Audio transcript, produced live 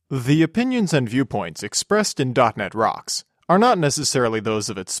The opinions and viewpoints expressed in .NET Rocks are not necessarily those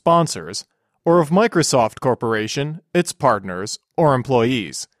of its sponsors, or of Microsoft Corporation, its partners, or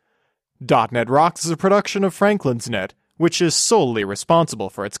employees. .NET Rocks is a production of Franklin's Net, which is solely responsible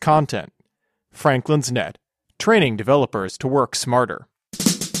for its content. Franklin's Net, training developers to work smarter.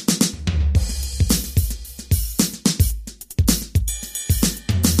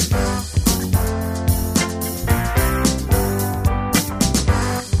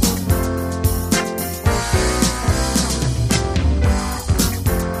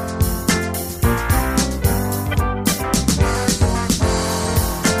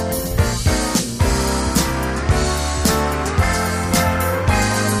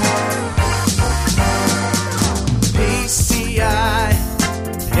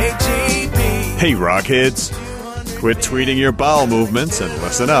 Hey, Rockheads! Quit tweeting your bowel movements and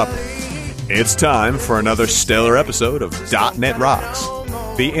listen up. It's time for another stellar episode of .NET Rocks,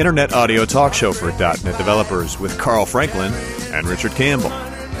 the internet audio talk show for .NET developers with Carl Franklin and Richard Campbell.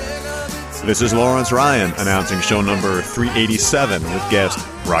 This is Lawrence Ryan announcing show number 387 with guest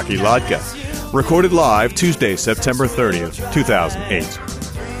Rocky Lhotka, recorded live Tuesday, September 30th,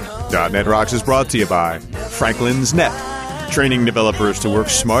 2008. .NET Rocks is brought to you by Franklin's Net, training developers to work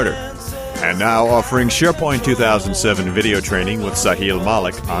smarter. And now offering SharePoint 2007 video training with Sahil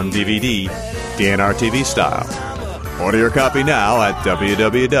Malik on DVD, DNR TV style. Order your copy now at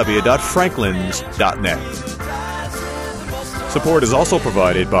www.franklins.net. Support is also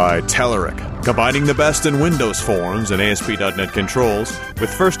provided by Telerik, combining the best in Windows forms and ASP.NET controls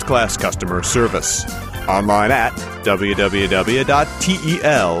with first-class customer service. Online at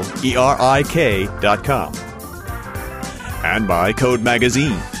www.telerik.com. And by Code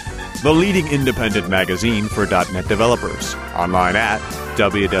Magazine, the leading independent magazine for .NET developers. Online at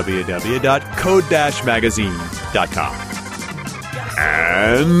www.code-magazine.com.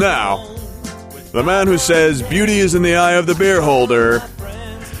 And now, the man who says beauty is in the eye of the beer holder,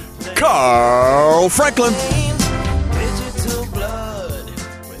 Carl Franklin.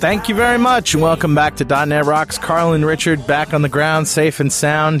 Thank you very much, and welcome back to .NET Rocks. Carl and Richard back on the ground, safe and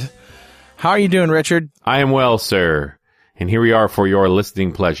sound. How are you doing, Richard? I am well, sir. And here we are for your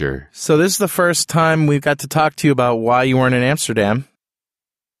listening pleasure. So this is the first time we've got to talk to you about why you weren't in Amsterdam.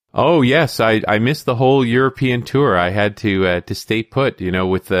 Oh, yes. I missed the whole European tour. I had to stay put. You know,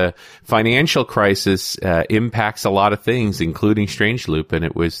 with the financial crisis impacts a lot of things, including Strangeloop, and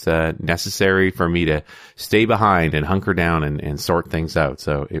it was necessary for me to stay behind and hunker down and sort things out.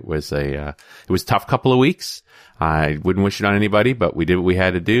 So it was a tough couple of weeks. I wouldn't wish it on anybody, but we did what we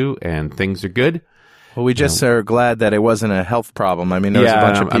had to do, and things are good. Well, we just are glad that it wasn't a health problem. I mean, there was a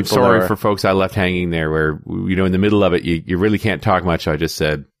bunch of people. I'm sorry for folks I left hanging there where, you know, in the middle of it, you really can't talk much. I just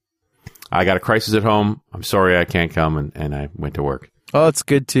said, I got a crisis at home. I'm sorry I can't come, and I went to work. Well, it's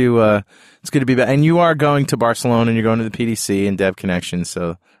good to be back. And you are going to Barcelona, and you're going to the PDC and Dev Connection,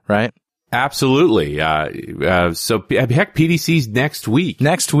 so, right? Absolutely. So heck, PDC's next week.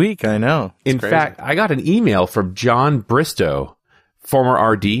 Next week, I know. In fact, I got an email from John Bristow, former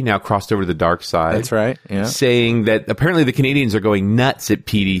RD, now crossed over to the dark side. That's right, yeah. Saying that apparently the Canadians are going nuts at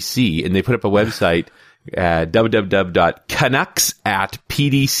PDC, and they put up a website,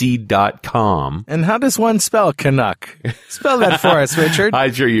 www.canucks@pdc.com. And how does one spell Canuck? Spell that for us, Richard.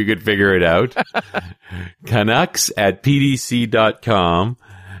 I'm sure you could figure it out. Canucks@pdc.com.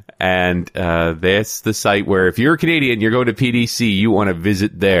 And that's the site where if you're a Canadian, you're going to PDC, you want to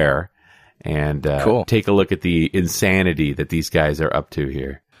visit there. And cool. Take a look at the insanity that these guys are up to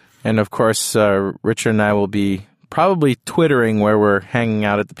here. And, of course, Richard and I will be probably Twittering where we're hanging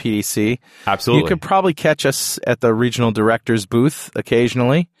out at the PDC. Absolutely. You could probably catch us at the regional director's booth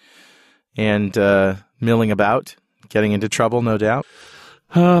occasionally and milling about, getting into trouble, no doubt.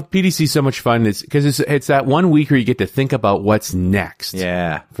 PDC is so much fun because it's that 1 week where you get to think about what's next.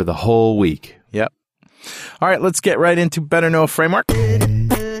 Yeah. For the whole week. Yep. All right, let's get right into Better Know Framework.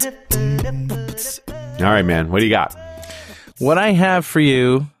 All right, man. What do you got? What I have for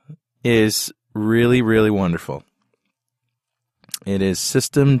you is really, really wonderful. It is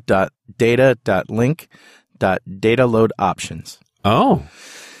system.data.link.dataloadoptions. Oh.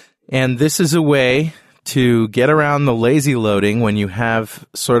 And this is a way to get around the lazy loading when you have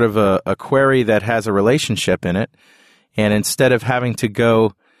sort of a query that has a relationship in it. And instead of having to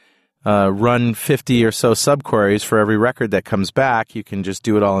go run 50 or so subqueries for every record that comes back, you can just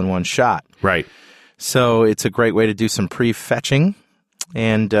do it all in one shot. Right. So it's a great way to do some pre-fetching,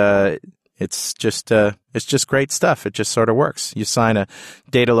 and it's just great stuff. It just sort of works. You assign a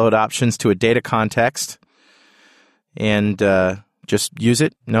data load options to a data context, and just use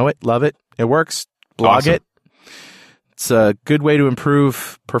it, know it, love it. It works. Blog Awesome. it. It's a good way to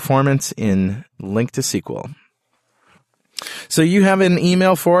improve performance in Link to SQL. So you have an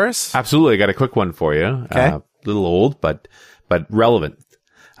email for us? Absolutely. I got a quick one for you. Okay. A little old, but relevant.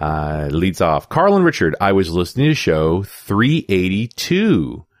 Leads off. Carl and Richard, I was listening to show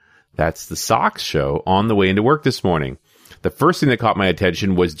 382. That's the Socks show on the way into work this morning. The first thing that caught my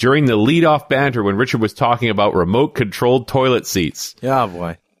attention was during the lead-off banter when Richard was talking about remote-controlled toilet seats. Oh,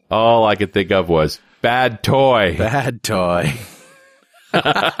 boy. All I could think of was, bad toy. Bad toy.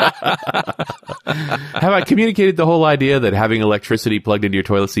 Have I communicated the whole idea that having electricity plugged into your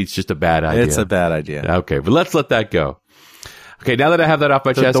toilet seat's just a bad idea? It's a bad idea. Okay, but let's let that go. Okay, now that I have that off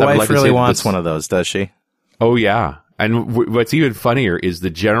my chest, The I would wife like to really say wants one of those, does she? Oh, yeah. And what's even funnier is the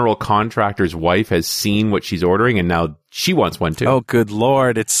general contractor's wife has seen what she's ordering, and now she wants one too. Oh, good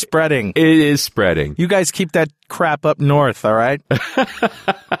Lord. It's spreading. It is spreading. You guys keep that crap up north, all right?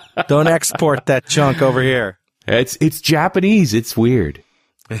 Don't export that junk over here. It's Japanese. It's weird.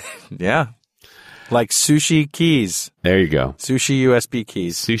 Yeah. Like sushi keys. There you go. Sushi USB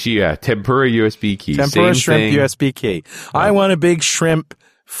keys. Sushi, yeah. Tempura USB keys. Tempura Same shrimp thing. USB key. I want a big shrimp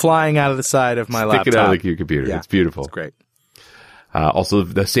flying out of the side of my laptop. Stick it out of your computer. Yeah. It's beautiful. It's great. Also,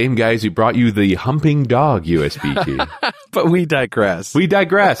 the same guys who brought you the humping dog USB key. But we digress. We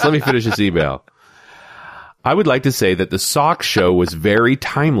digress. Let me finish this email. I would like to say that the Socks show was very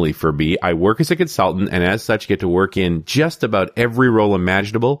timely for me. I work as a consultant and as such get to work in just about every role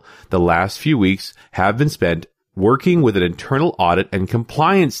imaginable. The last few weeks have been spent working with an internal audit and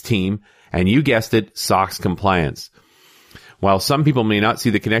compliance team, and you guessed it, Socks compliance. While some people may not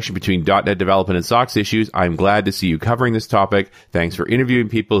see the connection between .NET development and Socks issues, I'm glad to see you covering this topic. Thanks for interviewing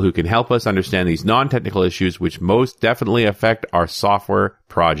people who can help us understand these non-technical issues which most definitely affect our software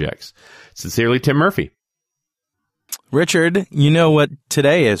projects. Sincerely, Tim Murphy. Richard, you know what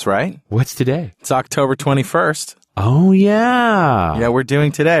today is, right? What's today? It's October 21st. Oh, yeah. Yeah, we're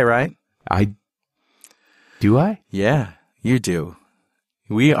doing today, right? Do I? Yeah, you do.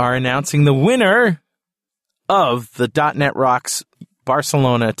 We are announcing the winner of the .NET Rocks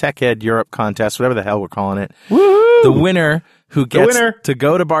Barcelona Tech Ed Europe contest, whatever the hell we're calling it. Woo! The winner who gets to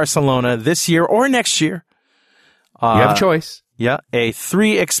go to Barcelona this year or next year. You have a choice. Yeah, a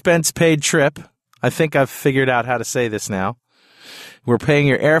 3-expense paid trip. I think I've figured out how to say this now. We're paying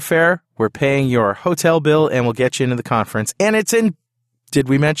your airfare, we're paying your hotel bill, and we'll get you into the conference. And it's in, did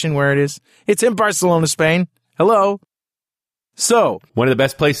we mention where it is? It's in Barcelona, Spain. Hello. So, one of the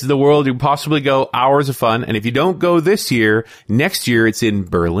best places in the world you can possibly go, hours of fun. And if you don't go this year, next year it's in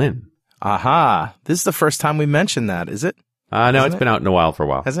Berlin. Aha. This is the first time we mentioned that, is it? No, it's been out in a while for a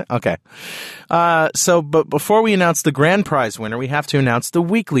while. Has it? Okay. But before we announce the grand prize winner, we have to announce the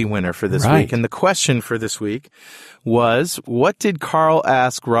weekly winner for this week. And the question for this week was, what did Carl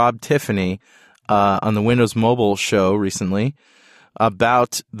ask Rob Tiffany on the Windows Mobile show recently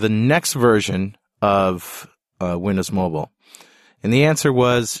about the next version of Windows Mobile? And the answer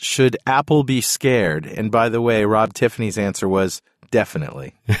was, should Apple be scared? And by the way, Rob Tiffany's answer was,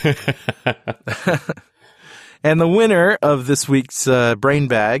 definitely. And the winner of this week's brain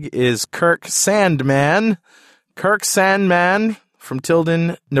bag is Kirk Sandman. Kirk Sandman from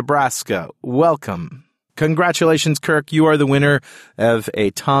Tilden, Nebraska. Welcome. Congratulations, Kirk. You are the winner of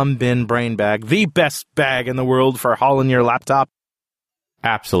a Tom Bin brain bag, the best bag in the world for hauling your laptop.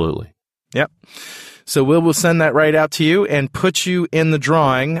 Absolutely. Yep. So we'll send that right out to you and put you in the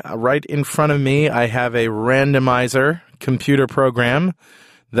drawing. Right in front of me, I have a randomizer computer program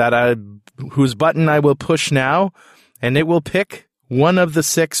whose button I will push now, and it will pick one of the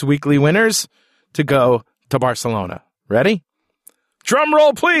 6 weekly winners to go to Barcelona. Ready? Drum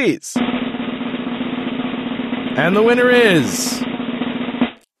roll, please! And the winner is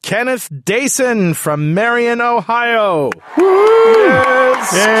Kenneth Dason from Marion, Ohio. Woo!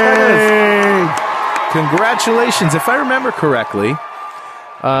 Yes, Kenneth. Congratulations. If I remember correctly,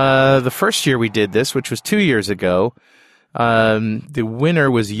 the first year we did this, which was 2 years ago, the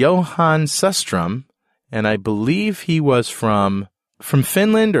winner was Johan Sustrom, and I believe he was from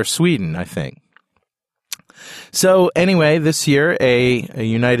Finland or Sweden, I think. So anyway, this year a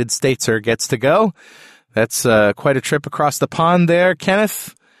United Stateser gets to go. That's quite a trip across the pond there,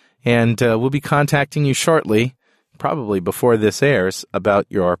 Kenneth, and we'll be contacting you shortly, probably before this airs, about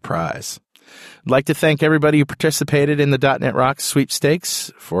your prize. I'd like to thank everybody who participated in the .NET Rocks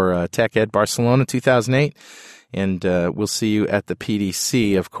sweepstakes for Tech Ed Barcelona 2008. And we'll see you at the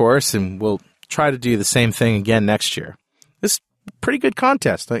PDC, of course, and we'll try to do the same thing again next year. This is a pretty good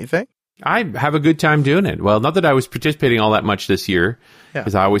contest, don't you think? I have a good time doing it. Well, not that I was participating all that much this year,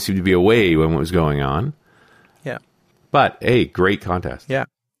 because I always seemed to be away when it was going on. Yeah. But, hey, great contest. Yeah.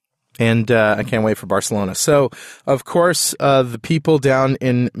 And I can't wait for Barcelona. So, of course, the people down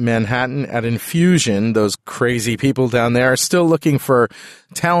in Manhattan at Infusion, those crazy people down there, are still looking for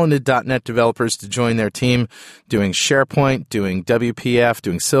talented .NET developers to join their team, doing SharePoint, doing WPF,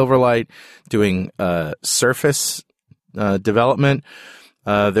 doing Silverlight, doing Surface development.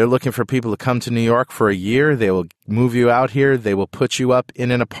 They're looking for people to come to New York for a year. They will move you out here. They will put you up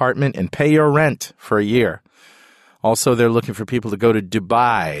in an apartment and pay your rent for a year. Also, they're looking for people to go to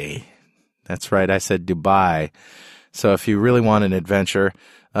Dubai. That's right, I said Dubai. So if you really want an adventure,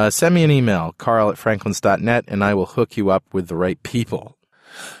 send me an email, carl@franklins.net, and I will hook you up with the right people.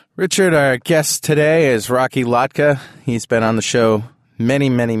 Richard, our guest today is Rocky Lhotka. He's been on the show many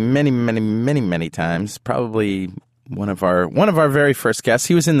times. Probably one of our very first guests.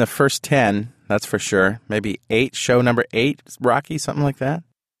 He was in the first 10, that's for sure. Maybe 8, show number 8, Rocky, something like that?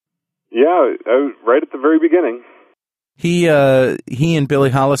 Yeah, I was right at the very beginning. He and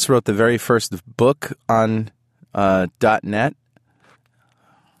Billy Hollis wrote the very first book on .NET.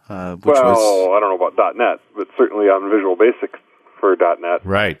 I don't know about .NET, but certainly on Visual Basic for .NET.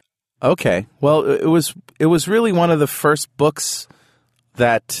 Right. Okay. Well, it was really one of the first books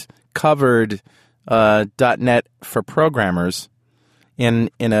that covered .NET for programmers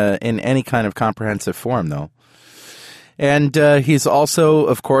in any kind of comprehensive form, though. And he's also,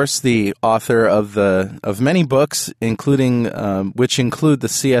 of course, the author of many books, including which include the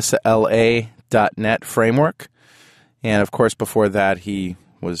CSLA .NET framework. And of course, before that, he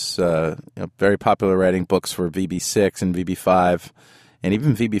was very popular writing books for VB6 and VB5 and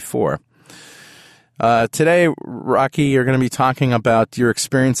even VB4. Today, Rocky, you're going to be talking about your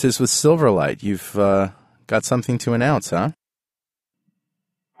experiences with Silverlight. You've got something to announce, huh?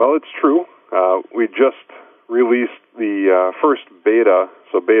 Well, it's true. We just released the first beta,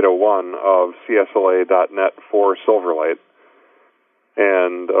 so beta 1 of CSLA.NET for Silverlight.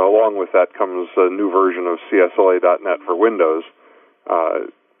 And along with that comes a new version of CSLA.NET for Windows that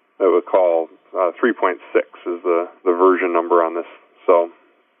we call 3.6 is the version number on this. So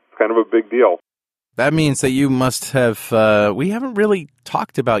it's kind of a big deal. That means that you must have, we haven't really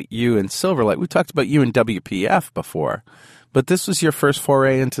talked about you in Silverlight. We talked about you in WPF before, but this was your first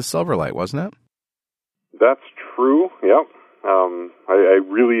foray into Silverlight, wasn't it? That's true, yep. I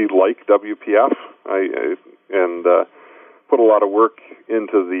really like WPF and put a lot of work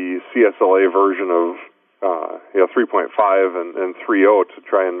into the CSLA version of 3.5 and 3.0 to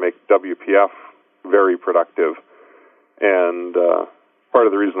try and make WPF very productive. And part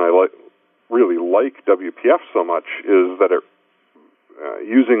of the reason I really like WPF so much is that it,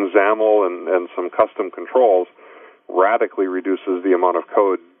 using XAML and some custom controls radically reduces the amount of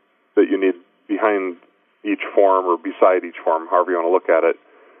code that you need behind each form or beside each form, however you want to look at it.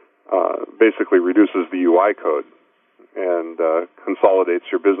 Basically reduces the UI code and consolidates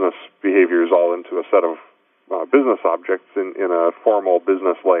your business behaviors all into a set of business objects in a formal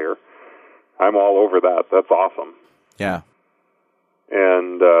business layer. I'm all over that. That's awesome. Yeah.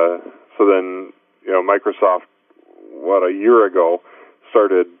 And so then, Microsoft, a year ago,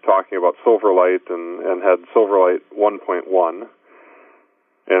 started talking about Silverlight and had Silverlight 1.1.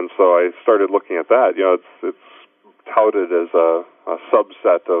 And so I started looking at that. It's touted as a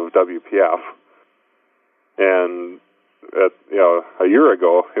subset of WPF. And a year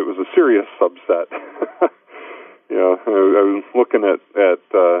ago, it was a serious subset. I was looking at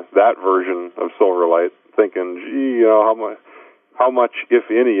that version of Silverlight, thinking, gee, how much, if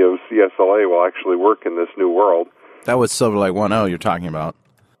any, of CSLA will actually work in this new world? That was Silverlight 1.0 you're talking about.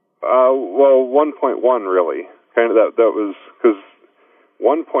 1.1 really. Kind of that was because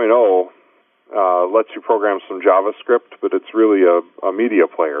 1.0 lets you program some JavaScript, but it's really a media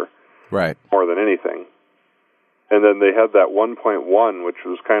player, right? More than anything. And then they had that 1.1, which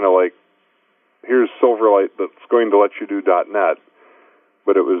was kind of like, here's Silverlight that's going to let you do .NET,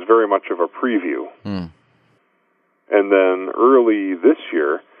 but it was very much of a preview. And then early this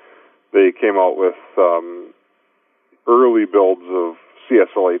year, they came out with early builds of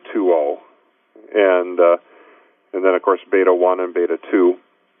CSLA 2.0, and then, of course, Beta 1 and Beta 2.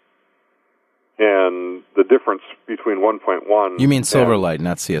 And the difference between 1.1... You mean Silverlight,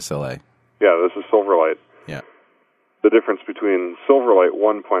 not CSLA. Yeah, this is Silverlight. Yeah. The difference between Silverlight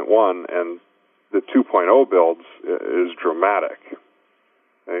 1.1 and the 2.0 builds is dramatic.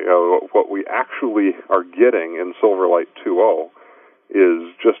 What we actually are getting in Silverlight 2.0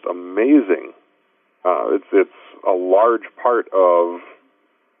 is just amazing. It's a large part of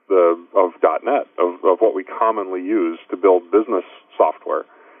 .NET, of what we commonly use to build business software.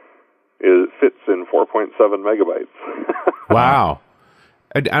 It fits in 4.7 megabytes. Wow.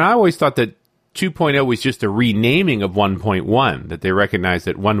 And I always thought that 2.0 was just a renaming of 1.1, that they recognized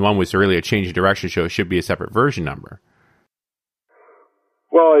that 1.1 was really a change of direction, so it should be a separate version number.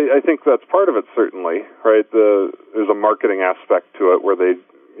 Well, I think that's part of it, certainly, right? There's a marketing aspect to it where they,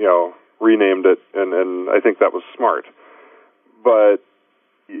 renamed it, and I think that was smart. But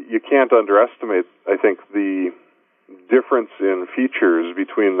you can't underestimate, I think, the difference in features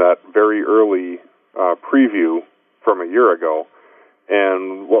between that very early preview from a year ago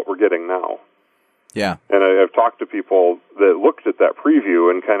and what we're getting now. Yeah. And I've talked to people that looked at that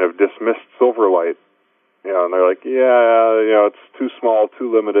preview and kind of dismissed Silverlight. And they're like, it's too small,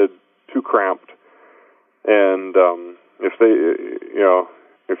 too limited, too cramped. And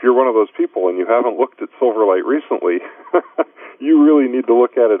if you're one of those people and you haven't looked at Silverlight recently, you really need to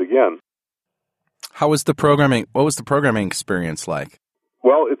look at it again. What was the programming experience like?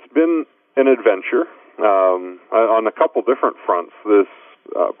 Well, it's been an adventure on a couple different fronts. This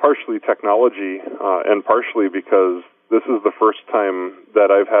partially technology and partially because this is the first time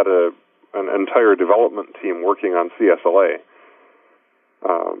that I've had an entire development team working on CSLA.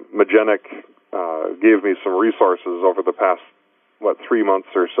 Magenic gave me some resources over the past, 3 months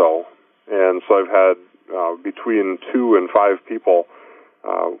or so. And so I've had between 2 and 5 people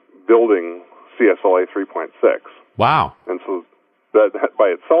building CSLA 3.6. Wow. And so that by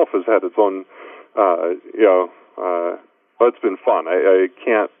itself has had its own, it's been fun. I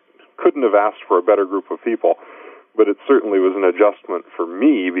couldn't have asked for a better group of people, but it certainly was an adjustment for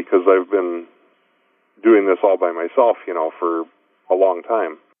me because I've been doing this all by myself, for a long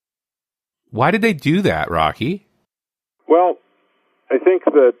time. Why did they do that, Rocky? Well, I think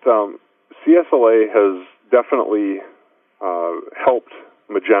that CSLA has definitely helped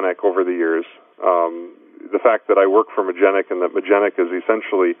Magenic over the years. The fact that I work for Magenic and that Magenic is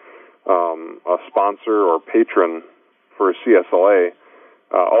essentially a sponsor or patron for CSLA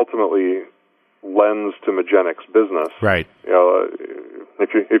ultimately lends to Magenic's business. Right.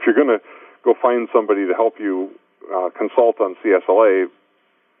 If you're going to go find somebody to help you consult on CSLA,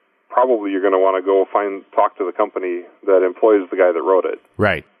 probably you're going to want to go talk to the company that employs the guy that wrote it.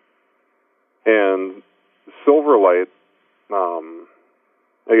 Right. And Silverlight,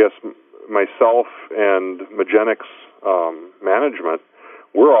 I guess myself and Magenic's management,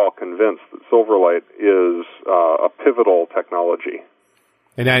 we're all convinced that Silverlight is a pivotal technology.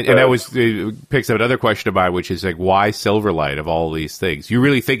 And that picks up another question about, which is like, why Silverlight of all these things? You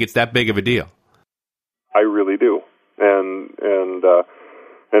really think it's that big of a deal? I really do, and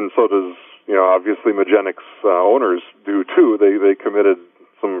so does obviously Magenic's owners do too. They committed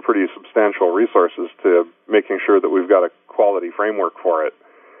some pretty substantial resources to making sure that we've got a quality framework for it.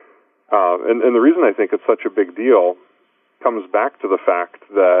 And the reason I think it's such a big deal comes back to the fact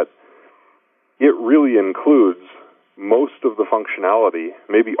that it really includes most of the functionality,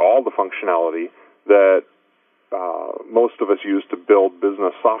 maybe all the functionality, that most of us use to build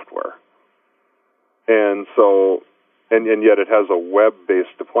business software. And so, and yet it has a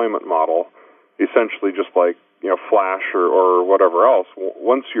web-based deployment model, essentially just like Flash or whatever else.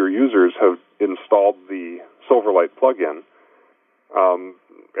 Once your users have installed the Silverlight plugin,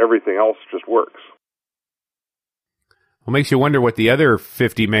 everything else just works. Well, makes you wonder what the other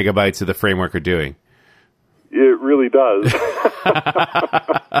 50 megabytes of the framework are doing. It really does.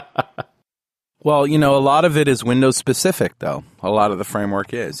 Well, a lot of it is Windows specific, though. A lot of the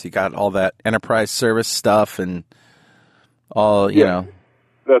framework is. You got all that enterprise service stuff and all, you know.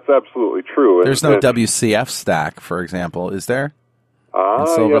 That's absolutely true. There's no WCF stack, for example, is there?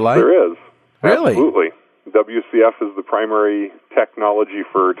 Silverlight? Yes, there is. Really? Absolutely. WCF is the primary technology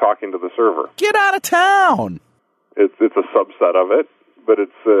for talking to the server. Get out of town! It's a subset of it, but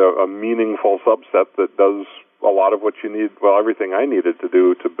it's a meaningful subset that does a lot of what you need, everything I needed to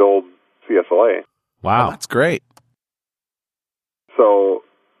do to build CSLA. Wow. Oh, that's great. So,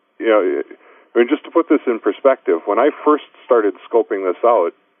 just to put this in perspective, when I first started scoping this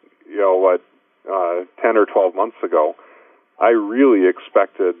out, 10 or 12 months ago, I really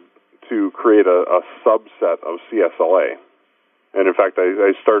expected to create a subset of CSLA. And in fact,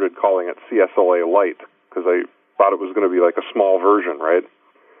 I started calling it CSLA Lite because I thought it was going to be like a small version, right?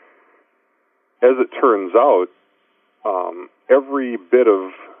 As it turns out, every bit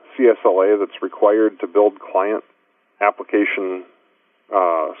of CSLA that's required to build client application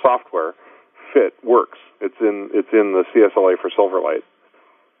software works. It's in the CSLA for Silverlight.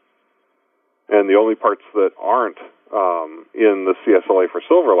 And the only parts that aren't in the CSLA for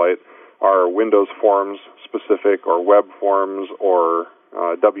Silverlight are Windows Forms specific or web forms or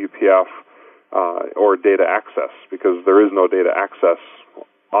WPF or data access, because there is no data access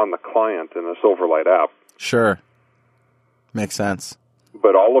on the client in a Silverlight app. Sure. Makes sense.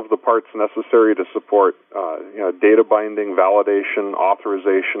 but all of the parts necessary to support data binding, validation,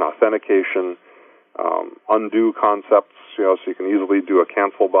 authorization, authentication, undo concepts, so you can easily do a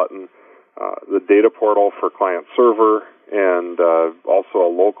cancel button, the data portal for client server, and also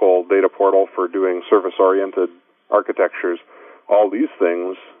a local data portal for doing service-oriented architectures. All these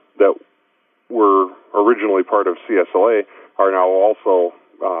things that were originally part of CSLA are now also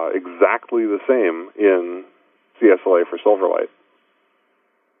exactly the same in CSLA for Silverlight.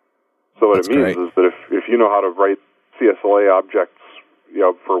 So what That's it means great. is that if you know how to write CSLA objects,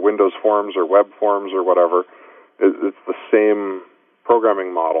 for Windows forms or web forms or whatever, it's the same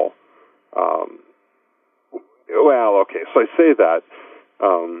programming model. Well, okay, so I say that.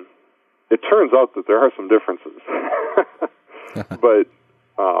 It turns out that there are some differences. But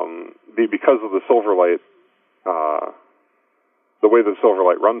because of the Silverlight, the way the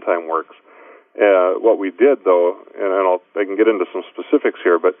Silverlight runtime works, what we did, though, and I can get into some specifics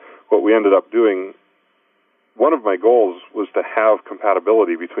here, but what we ended up doing, one of my goals was to have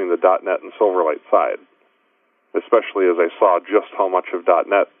compatibility between the .NET and Silverlight side, especially as I saw just how much of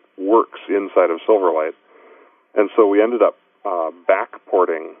 .NET works inside of Silverlight. And so we ended up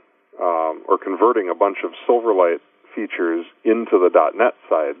backporting or converting a bunch of Silverlight features into the .NET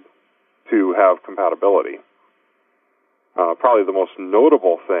side to have compatibility. Probably the most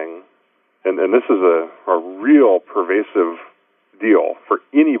notable thing, and this is a real pervasive deal for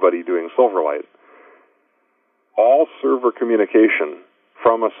anybody doing Silverlight, all server communication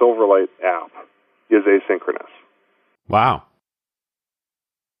from a Silverlight app is asynchronous. Wow.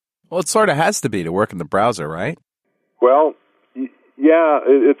 Well, it sort of has to be to work in the browser, right? Well, yeah,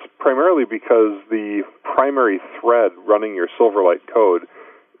 it's primarily because the primary thread running your Silverlight code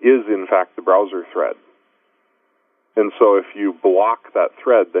is, in fact, the browser thread. And so if you block that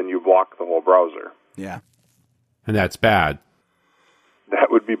thread, then you block the whole browser. Yeah. And that's bad.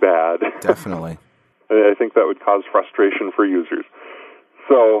 That would be bad. Definitely. I think that would cause frustration for users.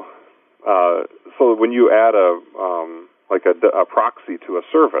 So when you add a proxy to a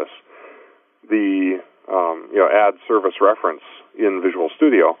service, the add service reference in Visual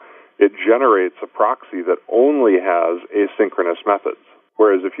Studio, it generates a proxy that only has asynchronous methods.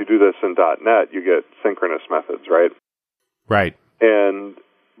 Whereas if you do this in .NET, you get synchronous methods, right? Right. And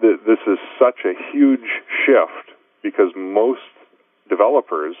this is such a huge shift because most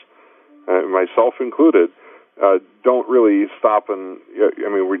developers, myself included, don't really stop and,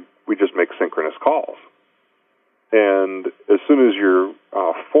 we just make synchronous calls. And as soon as you're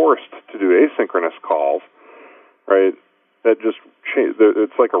forced to do asynchronous calls, right, that just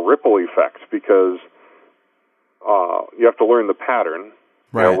it's like a ripple effect because you have to learn the pattern,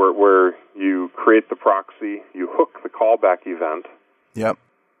 right, where you create the proxy, you hook the callback event, yep,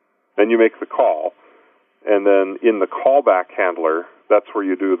 then you make the call, and then in the callback handler, that's where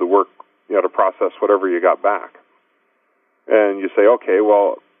you do the work, to process whatever you got back. And you say, okay,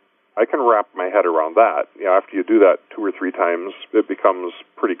 well, I can wrap my head around that. After you do that 2 or 3 times, it becomes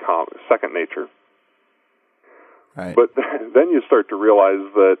pretty second nature. Right. But then you start to realize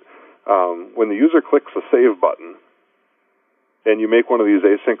that when the user clicks a save button and you make one of these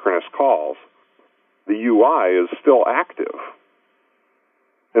asynchronous calls, the UI is still active.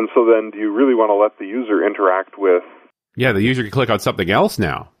 And so then do you really want to let the user interact with... Yeah, the user can click on something else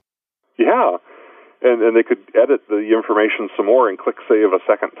now. Yeah. And they could edit the information some more and click save a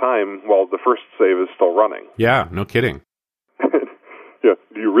second time while the first save is still running. Yeah, no kidding. Yeah,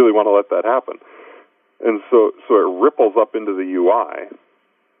 do you really want to let that happen? And so it ripples up into the UI.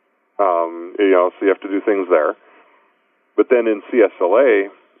 So you have to do things there. But then in CSLA,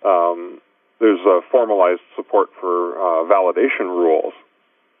 there's a formalized support for validation rules.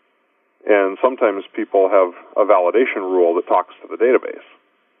 And sometimes people have a validation rule that talks to the database.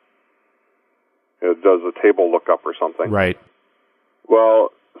 It does a table lookup or something. Right. Well,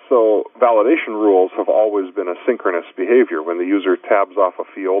 so validation rules have always been a synchronous behavior. When the user tabs off a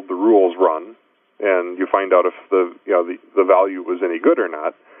field, the rules run, and you find out if the value was any good or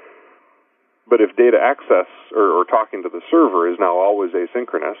not. But if data access or talking to the server is now always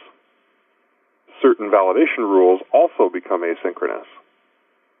asynchronous, certain validation rules also become asynchronous.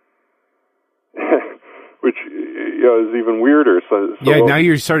 Which is even weirder. Now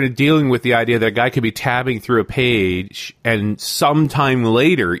you're starting dealing with the idea that a guy could be tabbing through a page, and sometime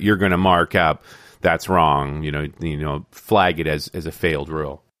later you're going to mark up that's wrong. Flag it as a failed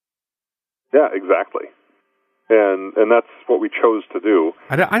rule. Yeah, exactly. And that's what we chose to do.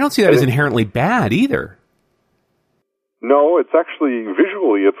 I don't see that as inherently bad either. No, it's actually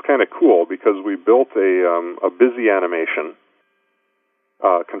visually it's kind of cool because we built a busy animation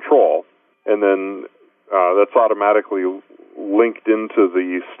control, and then that's automatically linked into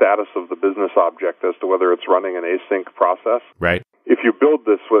the status of the business object as to whether it's running an async process. Right. If you build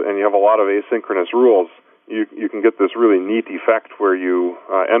this and you have a lot of asynchronous rules, you can get this really neat effect where you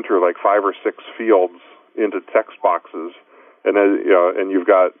enter like 5 or 6 fields into text boxes, and you've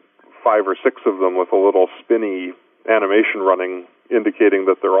got 5 or 6 of them with a little spinny animation running, indicating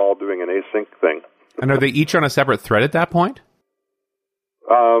that they're all doing an async thing. And are they each on a separate thread at that point?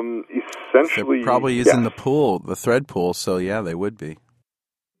 Essentially, they're probably using the thread pool. So yeah, they would be.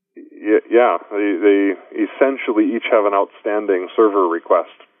 Yeah, they essentially each have an outstanding server request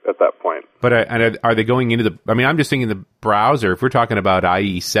at that point. But are they going into I'm just thinking the browser, if we're talking about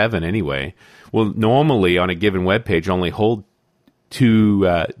IE7 anyway, will normally on a given web page only hold 2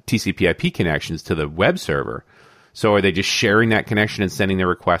 TCP/IP connections to the web server. So are they just sharing that connection and sending their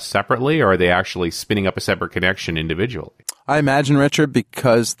requests separately, or are they actually spinning up a separate connection individually? I imagine, Richard,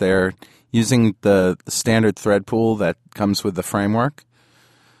 because they're using the standard thread pool that comes with the framework,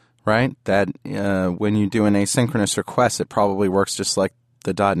 right? That when you do an asynchronous request, it probably works just like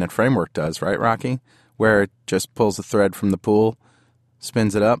the .NET framework does, right, Rocky? Where it just pulls the thread from the pool,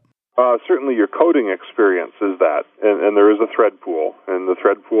 spins it up? Certainly your coding experience is that, and there is a thread pool, and the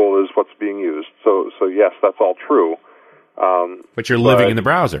thread pool is what's being used. So yes, that's all true. But you're living in the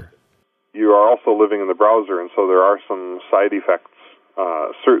browser. You are also living in the browser, and so there are some side effects,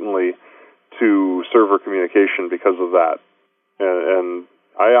 certainly, to server communication because of that. And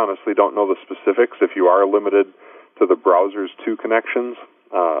I honestly don't know the specifics if you are limited to the browser's 2 connections.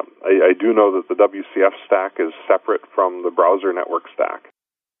 I do know that the WCF stack is separate from the browser network stack.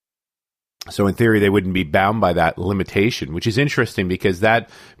 So in theory, they wouldn't be bound by that limitation, which is interesting because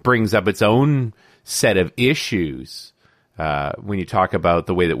that brings up its own set of issues. When you talk about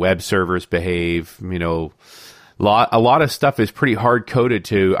the way that web servers behave, a lot of stuff is pretty hard coded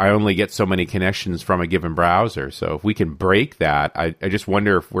to, I only get so many connections from a given browser. So if we can break that, I just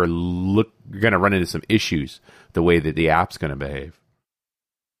wonder if we're going to run into some issues the way that the app's going to behave.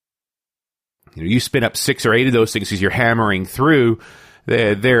 You spin up 6 or 8 of those things as you're hammering through.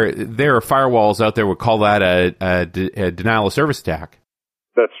 There are firewalls out there would call that a denial of service attack.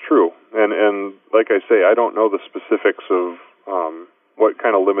 That's true, and like I say, I don't know the specifics of what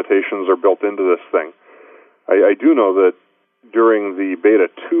kind of limitations are built into this thing. I do know that during the beta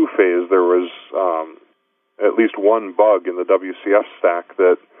 2 phase, there was at least one bug in the WCF stack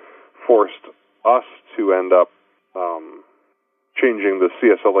that forced us to end up changing the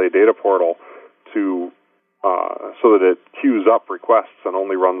CSLA data portal to so that it queues up requests and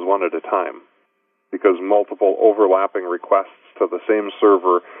only runs one at a time, because multiple overlapping requests to the same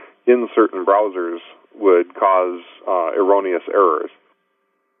server in certain browsers would cause erroneous errors.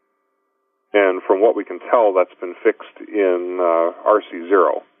 And from what we can tell, that's been fixed in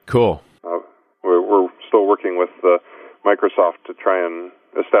RC0. Cool. We're still working with Microsoft to try and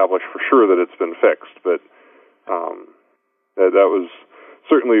establish for sure that it's been fixed, but that was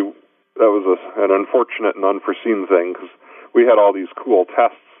certainly... That was an unfortunate and unforeseen thing, because we had all these cool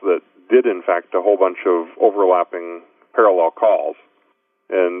tests that did, in fact, a whole bunch of overlapping parallel calls,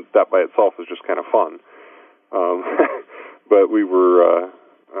 and that by itself was just kind of fun. But we were,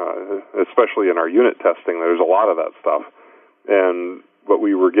 especially in our unit testing, there's a lot of that stuff, but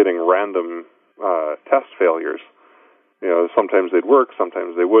we were getting random test failures. Sometimes they'd work,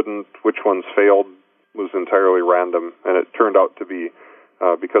 sometimes they wouldn't. Which ones failed was entirely random, and it turned out to be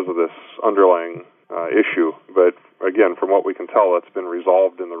because of this underlying issue. But again, from what we can tell, it's been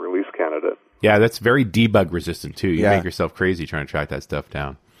resolved in the release candidate. Yeah, that's very debug resistant too. You Yeah. make yourself crazy trying to track that stuff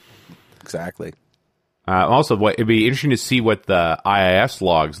down. Exactly. Also, it'd be interesting to see what the IIS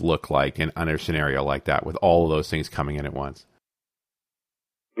logs look like in under a scenario like that, with all of those things coming in at once.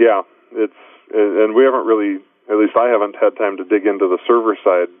 Yeah, and we haven't really, at least I haven't had time to dig into the server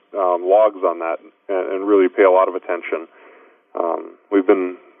side logs on that and really pay a lot of attention. We've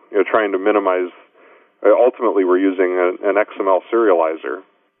been trying to minimize. Ultimately, we're using an XML serializer.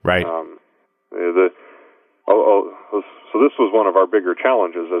 Right. So this was one of our bigger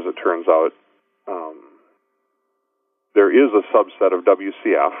challenges, as it turns out. There is a subset of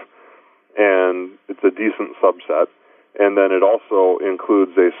WCF, and it's a decent subset. And then it also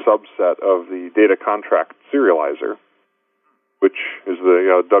includes a subset of the data contract serializer, which is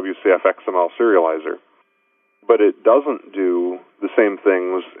the WCF XML serializer. But it doesn't do the same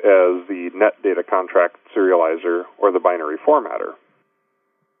things as the net data contract serializer or the binary formatter.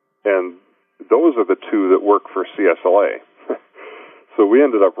 And those are the two that work for CSLA. So we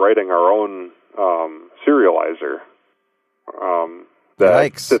ended up writing our own serializer.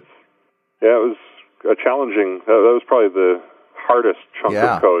 Yikes. It was a challenging, that was probably the hardest chunk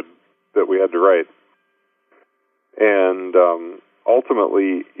of code that we had to write. And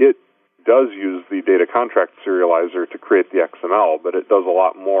ultimately, it does use the data contract serializer to create the XML, but it does a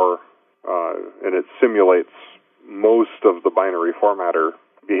lot more, and it simulates most of the binary formatter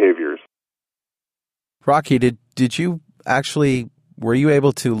behaviors. Rocky, did you actually, were you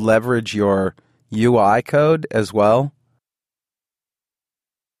able to leverage your UI code as well?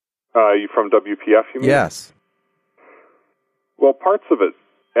 You from WPF, you mean? Yes. Well, parts of it,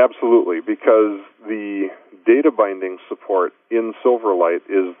 absolutely, because the data binding support in Silverlight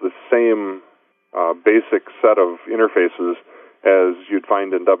is the same basic set of interfaces as you'd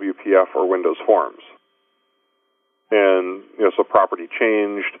find in WPF or Windows Forms. And, so property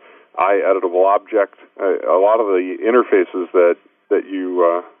changed, editable object, a lot of the interfaces that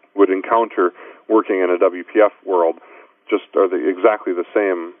you would encounter working in a WPF world just are exactly the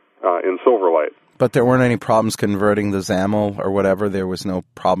same in Silverlight. But there weren't any problems converting the XAML or whatever? There was no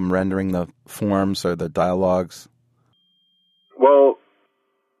problem rendering the forms or the dialogues? Well,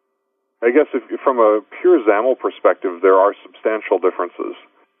 I guess from a pure XAML perspective, there are substantial differences.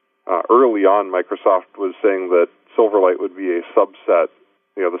 Early on, Microsoft was saying that Silverlight would be a subset,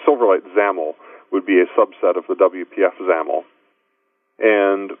 the Silverlight XAML would be a subset of the WPF XAML.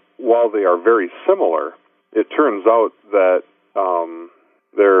 And while they are very similar, it turns out that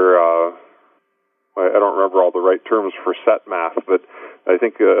they're I don't remember all the right terms for set math, but I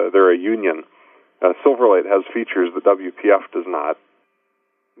think they're a union. Silverlight has features that WPF does not.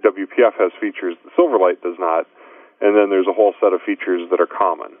 WPF has features that Silverlight does not. And then there's a whole set of features that are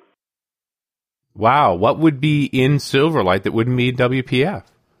common. Wow. What would be in Silverlight that wouldn't be in WPF?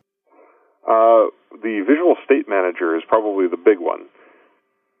 The Visual State Manager is probably the big one.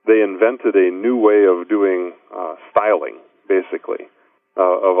 They invented a new way of doing styling, basically.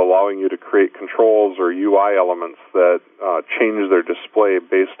 Of allowing you to create controls or UI elements that change their display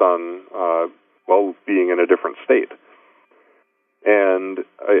based on, being in a different state. And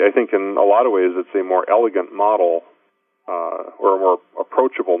I think in a lot of ways it's a more elegant model or a more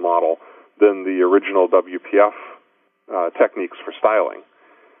approachable model than the original WPF techniques for styling.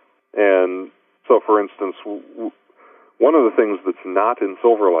 And so, for instance, one of the things that's not in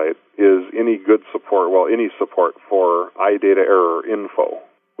Silverlight is any support for iData error info,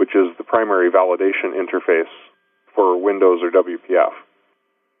 which is the primary validation interface for Windows or WPF.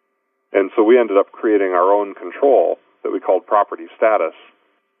 And so we ended up creating our own control that we called property status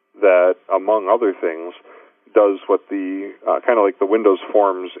that, among other things, does what the kind of like the Windows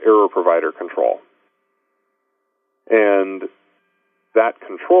Forms error provider control. And that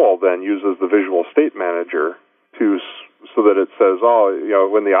control then uses the Visual State Manager so that it says,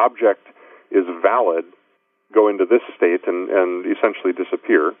 when the object is valid, go into this state and essentially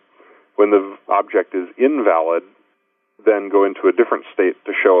disappear. When the object is invalid, then go into a different state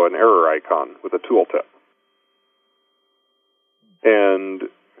to show an error icon with a tooltip. And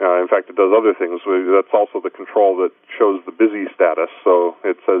in fact, it does other things. That's also the control that shows the busy status. So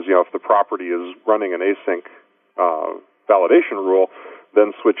it says, if the property is running an async validation rule,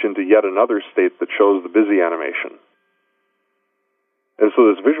 then switch into yet another state that shows the busy animation. And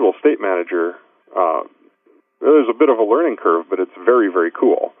so this Visual State Manager, there's a bit of a learning curve, but it's very, very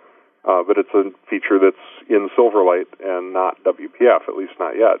cool. But it's a feature that's in Silverlight and not WPF, at least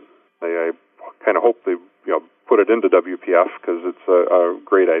not yet. I kind of hope they put it into WPF because it's a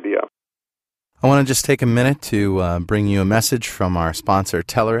great idea. I want to just take a minute to bring you a message from our sponsor,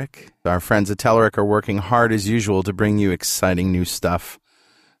 Telerik. Our friends at Telerik are working hard as usual to bring you exciting new stuff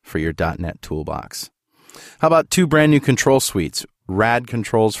for your .NET toolbox. How about 2 brand new control suites, Rad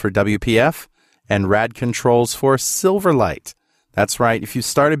Controls for WPF and Rad Controls for Silverlight. That's right, if you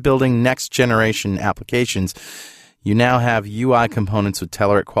started building next-generation applications, you now have UI components with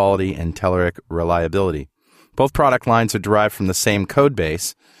Telerik quality and Telerik reliability. Both product lines are derived from the same code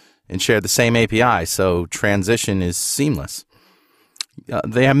base and share the same API, so transition is seamless.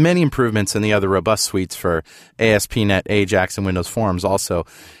 They have many improvements in the other robust suites for ASP.NET, AJAX, and Windows Forms also,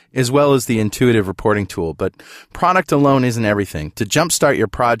 as well as the intuitive reporting tool. But product alone isn't everything. To jumpstart your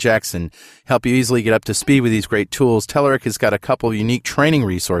projects and help you easily get up to speed with these great tools, Telerik has got a couple of unique training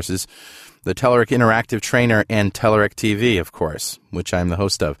resources, the Telerik Interactive Trainer and Telerik TV, of course, which I'm the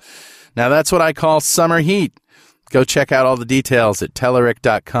host of. Now, that's what I call summer heat. Go check out all the details at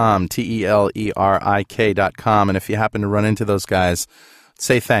Telerik.com, Telerik.com. And if you happen to run into those guys,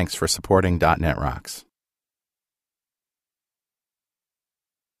 say thanks for supporting .NET Rocks.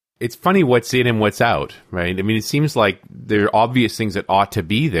 It's funny what's in and what's out, right? I mean, it seems like there are obvious things that ought to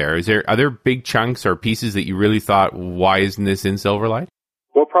be there. Are there big chunks or pieces that you really thought, why isn't this in Silverlight?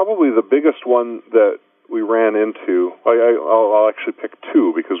 Well, probably the biggest one that we ran into, I'll actually pick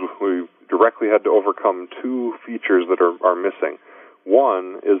two because we directly had to overcome two features that are missing.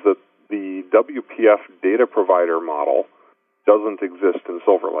 One is that the WPF data provider model doesn't exist in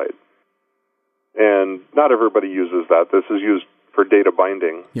Silverlight. And not everybody uses that. This is used for data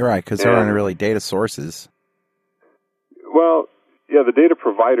binding. You're right, because there aren't really data sources. Well, yeah, the data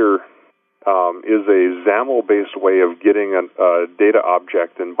provider is a XAML-based way of getting a data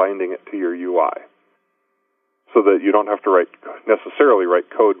object and binding it to your UI, so that you don't have to necessarily write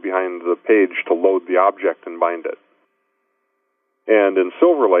code behind the page to load the object and bind it. And in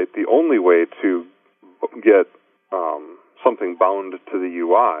Silverlight, the only way to get something bound to the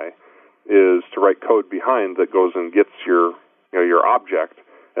UI is to write code behind that goes and gets your object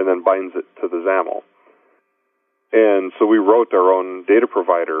and then binds it to the XAML. And so we wrote our own data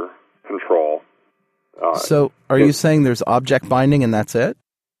provider control. So are you saying there's object binding and that's it?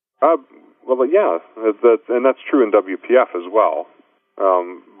 Well, yeah, and that's true in WPF as well.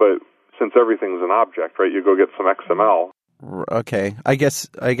 But since everything's an object, right, you go get some XML. Okay. I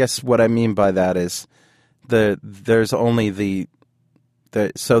guess what I mean by that is there's only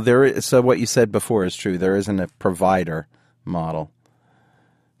so what you said before is true. There isn't a provider model.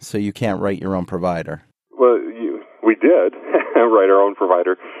 So you can't write your own provider. Well, we did write our own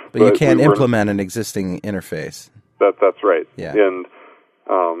provider. But you can't implement an existing interface. That's right. Yeah.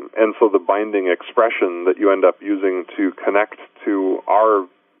 And so the binding expression that you end up using to connect to our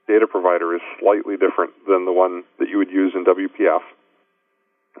data provider is slightly different than the one that you would use in WPF.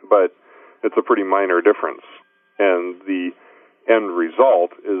 But it's a pretty minor difference. And the end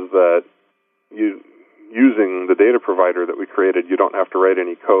result is that using the data provider that we created, you don't have to write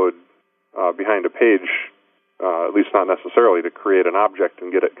any code behind a page, at least not necessarily, to create an object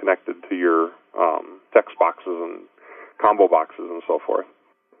and get it connected to your text boxes and combo boxes and so forth.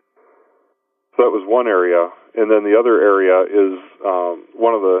 So that was one area. And then the other area is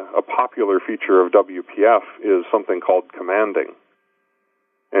a popular feature of WPF is something called commanding.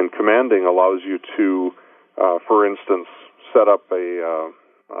 And commanding allows you to, for instance, set up a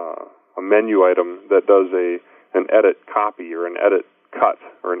menu item that does an edit copy or an edit cut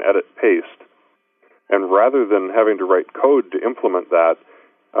or an edit paste. And rather than having to write code to implement that,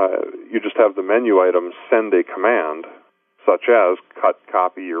 you just have the menu item send a command, such as cut,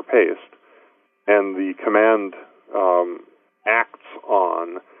 copy, or paste. And the command acts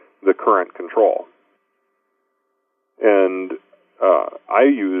on the current control. And I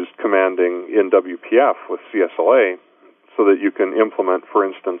used commanding in WPF with CSLA so that you can implement, for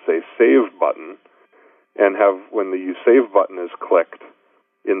instance, a save button and have, when the save button is clicked,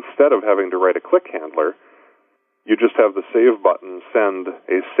 instead of having to write a click handler, you just have the save button send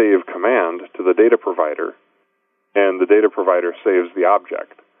a save command to the data provider, and the data provider saves the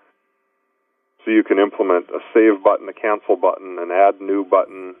object. So you can implement a save button, a cancel button, an add new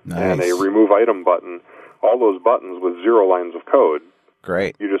button, nice. And a remove item button, all those buttons with 0 lines of code.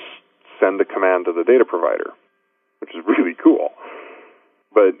 Great. You just send a command to the data provider, which is really cool.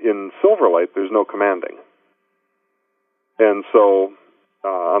 But in Silverlight, there's no commanding. And so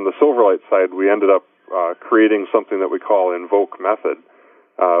on the Silverlight side, we ended up creating something that we call invoke method,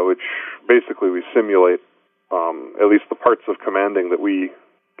 which basically we simulate at least the parts of commanding that we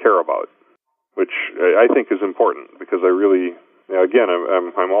care about, which I think is important because I really, again,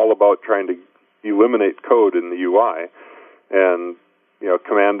 I'm all about trying to eliminate code in the UI, and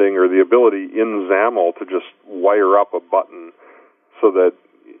commanding or the ability in XAML to just wire up a button so that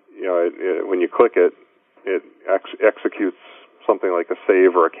when you click it, it executes something like a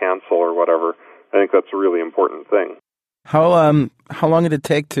save or a cancel or whatever. I think that's a really important thing. How long did it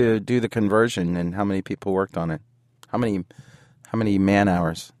take to do the conversion, and how many people worked on it? How many man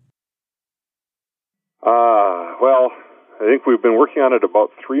hours? Well, I think we've been working on it about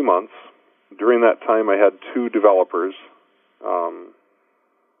 3 months. During that time, I had 2 developers,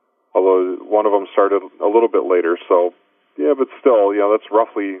 although one of them started a little bit later. So, yeah, but still, that's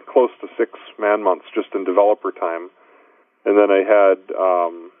roughly close to 6 man-months just in developer time. And then I had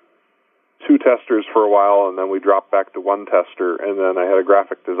 2 testers for a while, and then we dropped back to 1 tester, and then I had a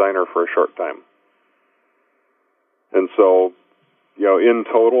graphic designer for a short time. And so, in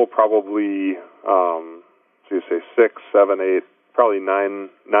total, probably, 6, 7, 8, probably 9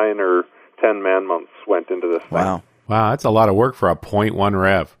 or 10 man-months went into this thing. Wow, that's a lot of work for a 0.1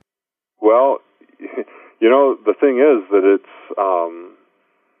 rev. Well, the thing is that it's,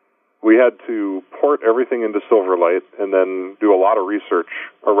 we had to port everything into Silverlight and then do a lot of research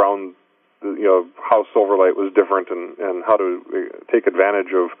around, how Silverlight was different and how to take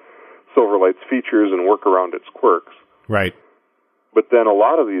advantage of Silverlight's features and work around its quirks. Right. But then a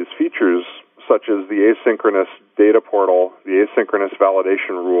lot of these features, such as the asynchronous data portal, the asynchronous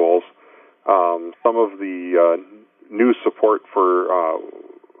validation rules, some of the new support for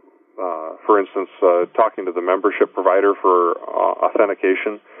instance, talking to the membership provider for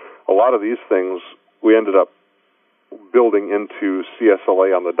authentication. A lot of these things we ended up building into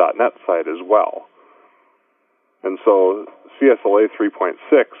CSLA on the .NET side as well. And so CSLA 3.6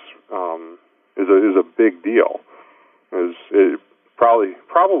 is a big deal. It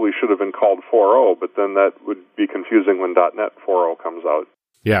probably should have been called 4.0, but then that would be confusing when .NET 4.0 comes out.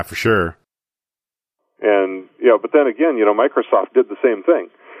 Yeah, for sure. And but then again, Microsoft did the same thing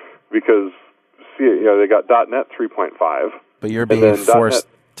because they got .NET 3.5. But you're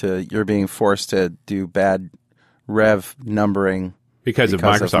being forced to do bad rev numbering because of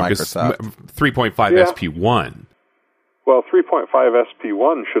Microsoft. 3.5 SP1. Well, 3.5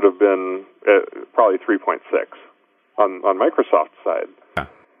 SP1 should have been probably 3.6 on Microsoft's side. Yeah.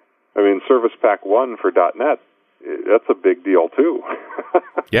 I mean, Service Pack 1 for .NET, that's a big deal too.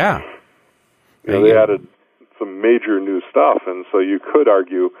 Yeah. They added some major new stuff, and so you could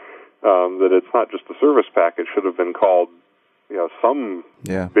argue that it's not just the Service Pack; it should have been called, some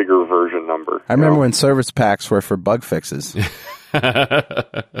bigger version number. I remember when Service Packs were for bug fixes.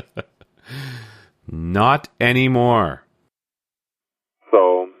 Not anymore.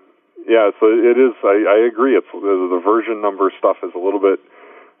 So it is. I agree. It's the version number stuff is a little bit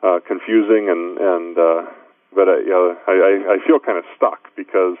confusing, but I feel kind of stuck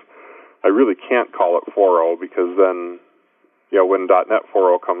because I really can't call it 4.0 because then, when .NET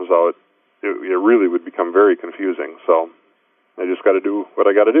 4.0 comes out, it really would become very confusing. So I just got to do what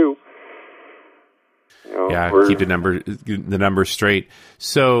I got to do. Keep the numbers straight.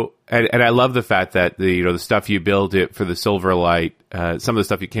 So, and I love the fact that the stuff you build it for the Silverlight, some of the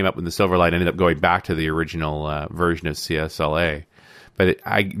stuff you came up with the Silverlight ended up going back to the original version of CSLA. But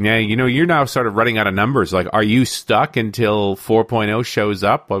you're now sort of running out of numbers. Like, are you stuck until 4.0 shows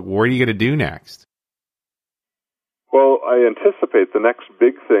up? Like, what are you going to do next? Well, I anticipate the next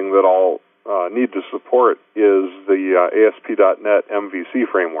big thing that I'll need to support is the ASP.NET MVC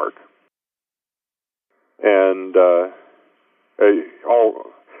framework. And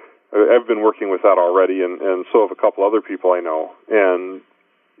I've been working with that already, and so have a couple other people I know. And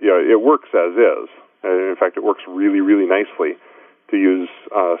it works as is. In fact, it works really, really nicely to use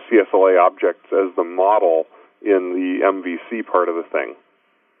CSLA objects as the model in the MVC part of the thing.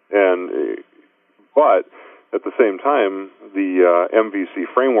 But at the same time, the MVC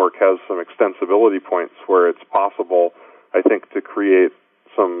framework has some extensibility points where it's possible, I think, to create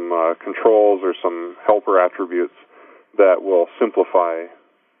some controls or some helper attributes that will simplify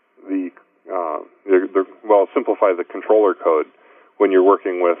the controller code when you're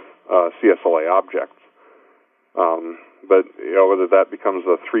working with CSLA objects. But whether that becomes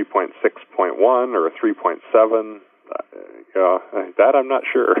a 3.6.1 or a 3.7, that I'm not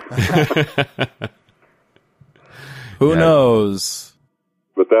sure. Who knows?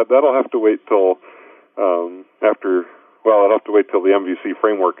 But that'll have to wait till after. Well, it'll have to wait till the MVC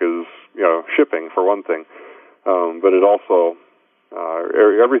framework is shipping for one thing. But it also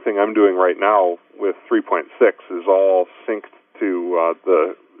everything I'm doing right now with 3.6 is all synced to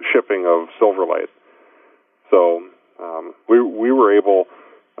the shipping of Silverlight. So we were able,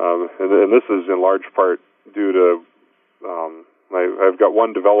 and this is in large part due to I've got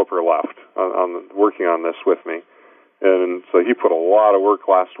one developer left on working on this with me, and so he put a lot of work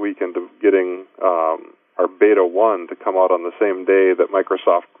last week into getting our Beta 1 to come out on the same day that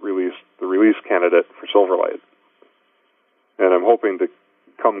Microsoft released the release candidate for Silverlight. And I'm hoping to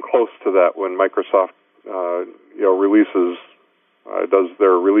come close to that when Microsoft releases does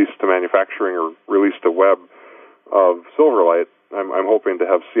their release to manufacturing or release to web of Silverlight. I'm hoping to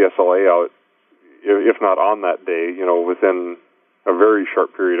have CSLA out, if not on that day, within a very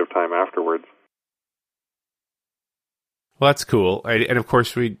short period of time afterwards. Well, that's cool. And of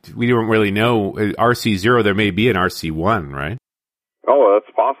course, we don't really know RC0. There may be an RC1, right? Oh, that's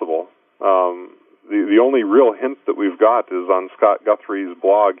possible. The only real hint that we've got is on Scott Guthrie's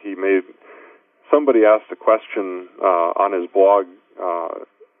blog. Somebody asked a question on his blog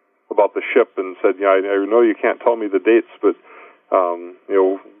about the ship and said, I know you can't tell me the dates, but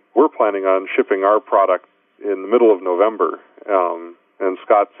we're planning on shipping our product in the middle of November. And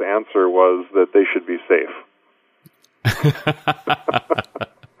Scott's answer was that they should be safe.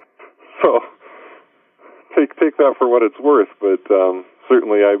 So take that for what it's worth, but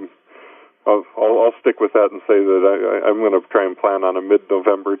certainly I'll stick with that and say that I'm going to try and plan on a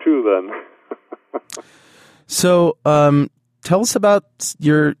mid-November too. Then. So tell us about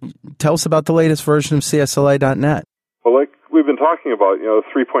the latest version of CSLA.NET. Well, like we've been talking about,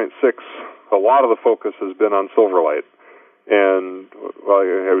 3.6 a lot of the focus has been on Silverlight, and well,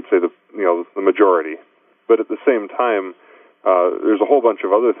 I would say the majority. But at the same time, there's a whole bunch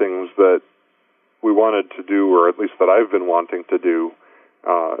of other things that we wanted to do, or at least that I've been wanting to do,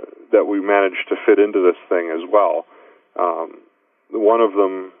 that we managed to fit into this thing as well. One of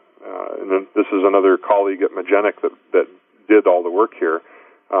them, and then this is another colleague at Magenic that did all the work here,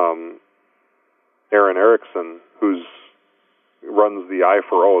 Aaron Erickson, who runs the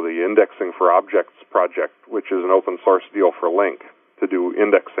I4O, the Indexing for Objects project, which is an open source deal for Link to do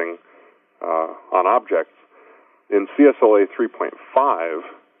indexing on objects. In CSLA 3.5,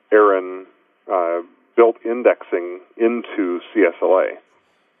 Aaron built indexing into CSLA.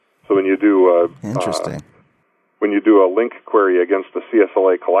 So when you do Interesting. When you do a link query against a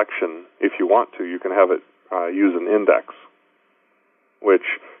CSLA collection, if you want to, you can have it use an index, which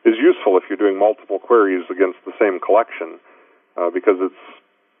is useful if you're doing multiple queries against the same collection, because it's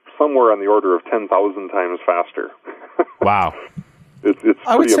somewhere on the order of 10,000 times faster. Wow. It's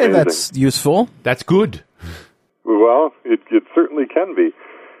I would say amazing. that's useful. That's good. Well, it certainly can be.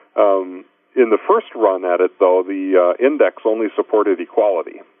 In the first run at it, though, the index only supported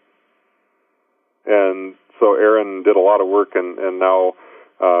equality. And so Aaron did a lot of work, and now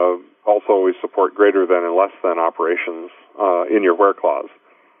also we support greater than and less than operations in your where clause.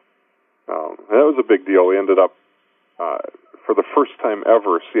 And that was a big deal. We ended up, for the first time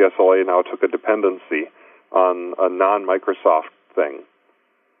ever, CSLA now took a dependency on a non-Microsoft thing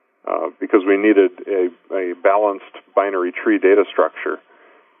because we needed a balanced binary tree data structure.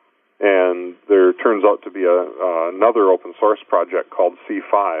 And there turns out to be another open source project called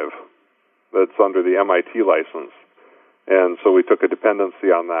C5 that's under the MIT license. And so we took a dependency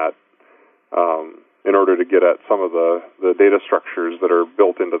on that in order to get at some of the data structures that are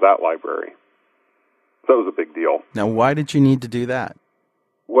built into that library. So that was a big deal. Now, why did you need to do that?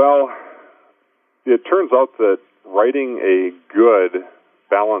 Well, it turns out that writing a good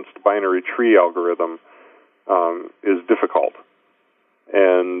balanced binary tree algorithm is difficult.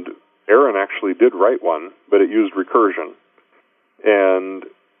 And Aaron actually did write one, but it used recursion, and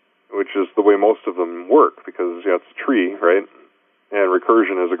which is the way most of them work, because it's a tree, right? And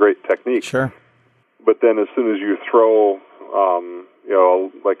recursion is a great technique. Sure. But then as soon as you throw,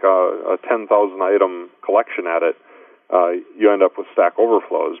 like a 10,000 item collection at it, you end up with Stack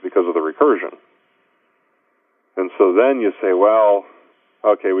Overflows because of the recursion. And so then you say, well,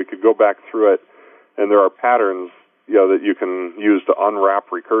 okay, we could go back through it, and there are patterns that you can use to unwrap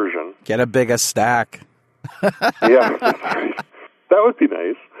recursion. Get a bigger stack. Yeah, that would be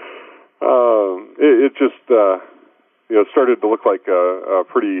nice. It just started to look like a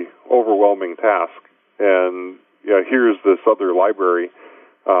pretty overwhelming task. And here's this other library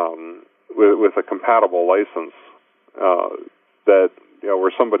with a compatible license that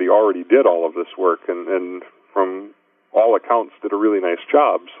where somebody already did all of this work and from all accounts did a really nice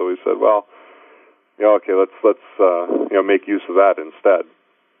job. So we said, well, okay, let's make use of that instead.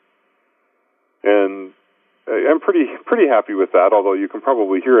 And I'm pretty happy with that. Although you can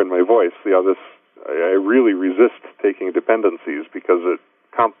probably hear in my voice, I really resist taking dependencies because it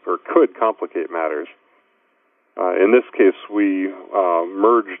could complicate matters. In this case, we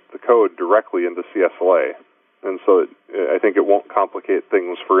merged the code directly into CSLA, and so I think it won't complicate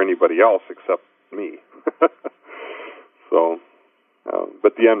things for anybody else except me. So.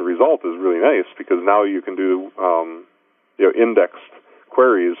 But the end result is really nice because now you can do indexed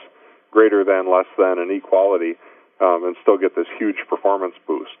queries greater than, less than, and equality, and still get this huge performance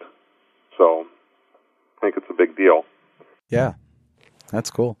boost. So I think it's a big deal. Yeah,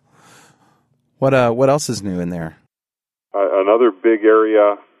 that's cool. What else is new in there? Another big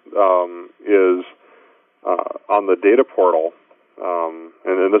area is on the data portal,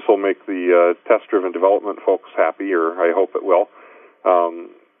 and this will make the test-driven development folks happy, or I hope it will.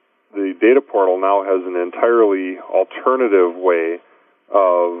 The data portal now has an entirely alternative way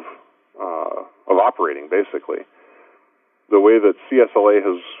of operating. Basically, the way that CSLA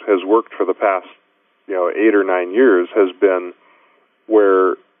has worked for the past 8 or 9 years has been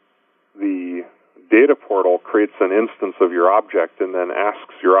where the data portal creates an instance of your object and then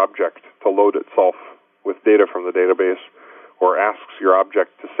asks your object to load itself with data from the database, or asks your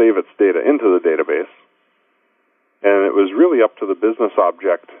object to save its data into the database. And it was really up to the business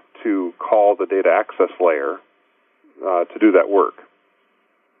object to call the data access layer to do that work.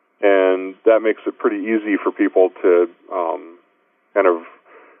 And that makes it pretty easy for people to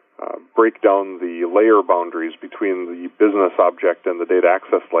break down the layer boundaries between the business object and the data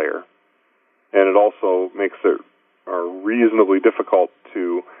access layer. And it also makes it reasonably difficult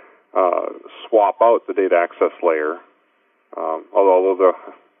to swap out the data access layer, although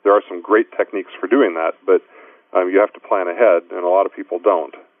there are some great techniques for doing that, but you have to plan ahead, and a lot of people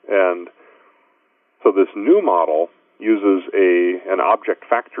don't. And so this new model uses an object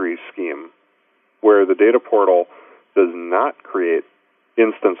factory scheme where the data portal does not create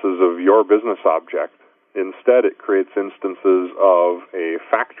instances of your business object. Instead, it creates instances of a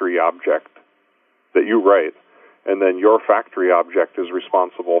factory object that you write, and then your factory object is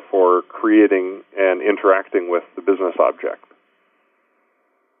responsible for creating and interacting with the business object.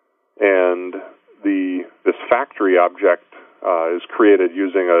 And this factory object is created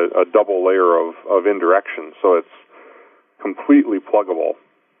using a double layer of indirection, so it's completely pluggable.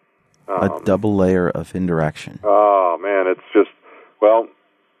 A double layer of indirection. Oh, man, it's just, well,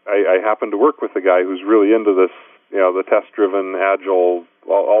 I happen to work with a guy who's really into this, the test-driven, agile,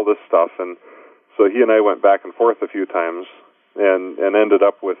 all this stuff, and so he and I went back and forth a few times and ended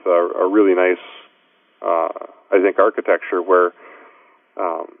up with a really nice, I think, architecture where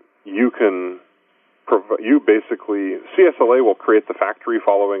you basically, CSLA will create the factory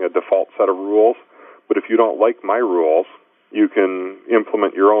following a default set of rules, but if you don't like my rules, you can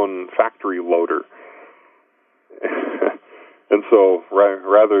implement your own factory loader. And so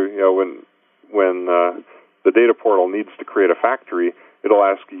rather, when the data portal needs to create a factory, it'll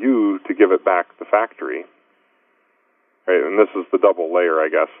ask you to give it back the factory. Right? And this is the double layer, I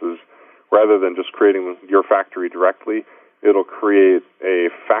guess, is rather than just creating your factory directly, it'll create a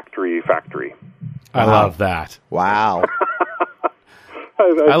factory. I love that. Wow.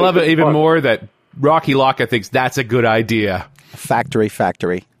 I love it even more that Rocky Lhotka thinks that's a good idea.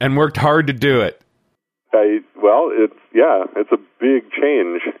 Factory. And worked hard to do it. It's a big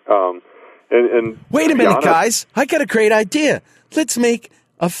change. And wait a minute, guys! I got a great idea. Let's make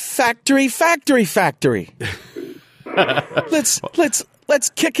a factory. Let's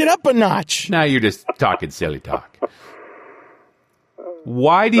kick it up a notch. Now you're just talking silly talk.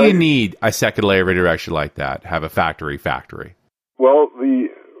 Why do you need a second layer of indirection like that? Have a factory? Well,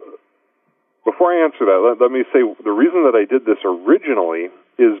 before I answer that, let me say the reason that I did this originally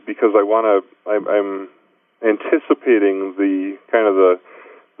is because I'm anticipating the kind of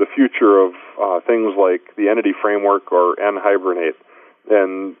the future of things like the entity framework or nhibernate,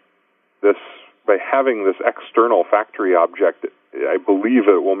 and by having this external factory object, I believe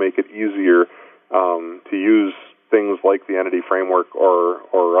it will make it easier to use things like the entity framework or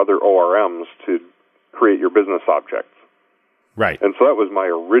other ORMs to create your business objects. Right. And so that was my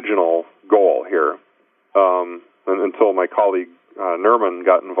original goal here, until my colleague Nerman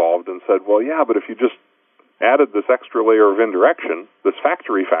got involved and said, well, yeah, but if you just added this extra layer of indirection, this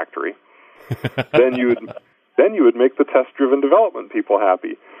factory, then you would make the test-driven development people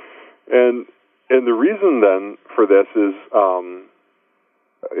happy. And the reason then for this is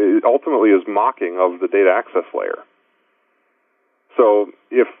it ultimately is mocking of the data access layer. So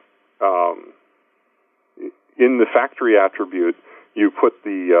if in the factory attribute you put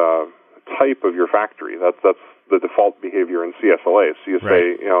the type of your factory, that's the default behavior in CSLA. So you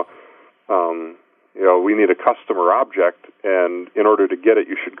say, we need a customer object, and in order to get it,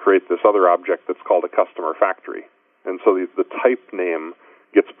 you should create this other object that's called a customer factory. And so the type name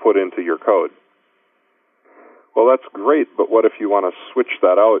gets put into your code. Well, that's great, but what if you want to switch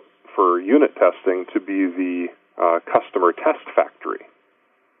that out for unit testing to be the customer test factory,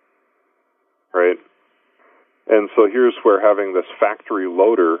 right? And so here's where having this factory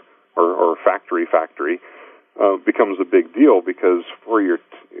loader or factory becomes a big deal, because for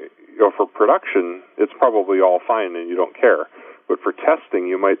for production, it's probably all fine and you don't care. But for testing,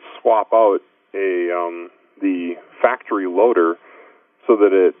 you might swap out the factory loader so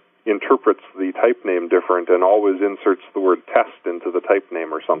that it interprets the type name different and always inserts the word test into the type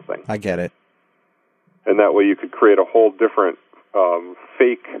name or something. I get it. And that way you could create a whole different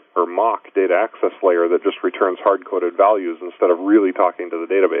fake or mock data access layer that just returns hard-coded values instead of really talking to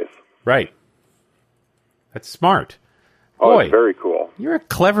the database. Right. That's smart. Oh, Boy, it's very cool. You're a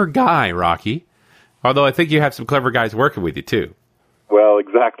clever guy, Rocky. Although I think you have some clever guys working with you, too. Well,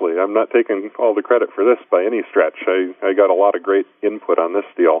 exactly. I'm not taking all the credit for this by any stretch. I got a lot of great input on this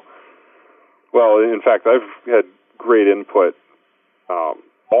deal. Well, in fact, I've had great input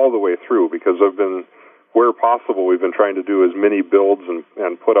all the way through, because where possible, we've been trying to do as many builds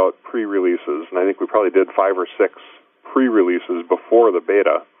and put out pre-releases. And I think we probably did 5 or 6 pre-releases before the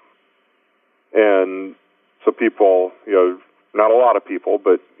beta. And so people, not a lot of people,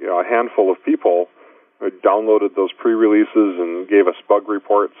 but a handful of people downloaded those pre-releases and gave us bug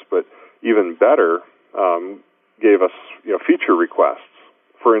reports, but even better, gave us feature requests.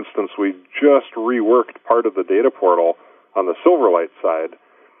 For instance, we just reworked part of the data portal on the Silverlight side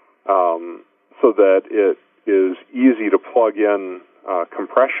so that it is easy to plug in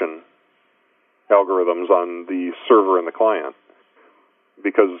compression algorithms on the server and the client,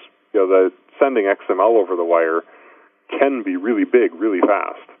 because the sending XML over the wire can be really big, really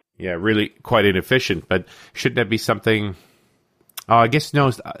fast. Yeah, really quite inefficient. But shouldn't that be something? Oh, I guess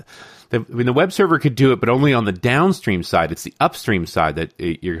no. The web server could do it, but only on the downstream side. It's the upstream side that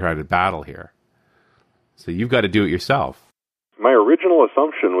you're trying to battle here. So you've got to do it yourself. My original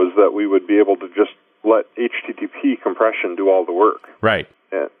assumption was that we would be able to just let HTTP compression do all the work. Right.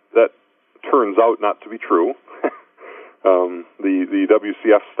 And that turns out not to be true. The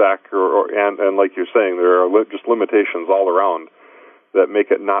WCF stack, and like you're saying, there are just limitations all around that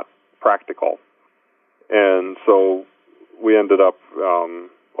make it not practical. And so we ended up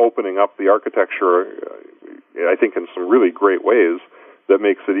opening up the architecture, I think, in some really great ways that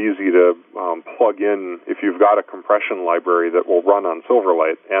makes it easy to plug in if you've got a compression library that will run on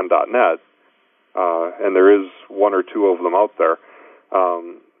Silverlight and .NET, and there is one or two of them out there.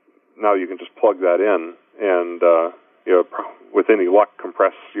 Now you can just plug that in and with any luck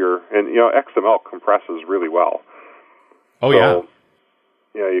compress XML compresses really well. Oh, so,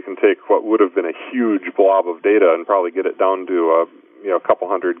 you can take what would have been a huge blob of data and probably get it down to a couple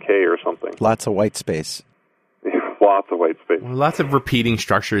hundred K or something. Lots of white space. Lots of white space. Well, lots of repeating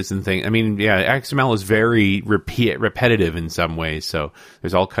structures and things. I mean, XML is very repetitive in some ways, so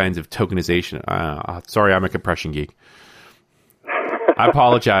there's all kinds of tokenization. Sorry, I'm a compression geek. I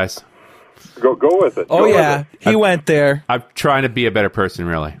apologize. Go with it. Oh, yeah. He went there. I'm trying to be a better person,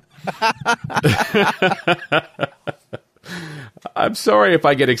 really. I'm sorry if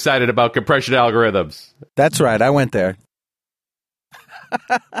I get excited about compression algorithms. That's right. I went there.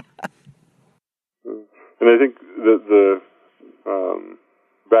 And I think the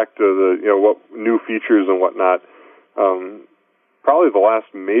back to the what new features and whatnot. Probably the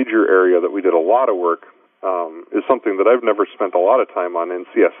last major area that we did a lot of work is something that I've never spent a lot of time on in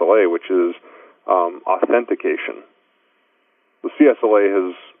CSLA, which is authentication. The CSLA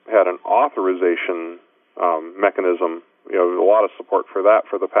has had an authorization mechanism, a lot of support for that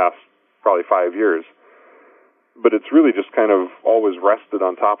for the past probably 5 years. But it's really just kind of always rested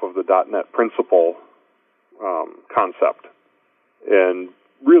on top of the .NET principal concept. And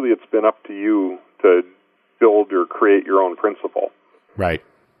really it's been up to you to build or create your own principal. Right.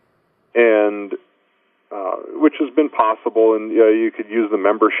 And which has been possible, and you could use the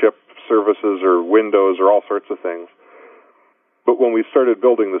membership services or Windows or all sorts of things. But when we started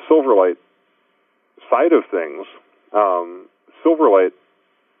building the Silverlight side of things, Silverlight,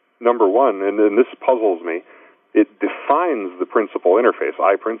 number one, and this puzzles me, it defines the principal interface,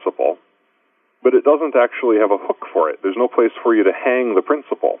 iPrincipal, but it doesn't actually have a hook for it. There's no place for you to hang the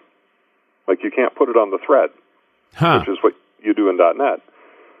principal. Like, you can't put it on the thread, which is what you do in .NET.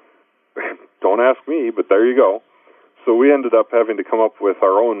 Don't ask me, but there you go. So we ended up having to come up with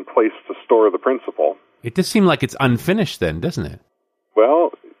our own place to store the principal. It does seem like it's unfinished then, doesn't it?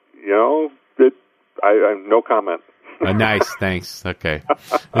 Well, I no comment. Nice, thanks. Okay.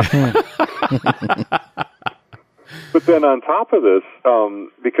 But then on top of this,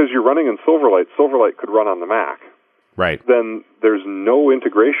 because you're running in Silverlight, Silverlight could run on the Mac. Right. Then there's no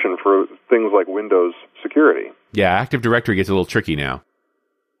integration for things like Windows security. Yeah, Active Directory gets a little tricky now.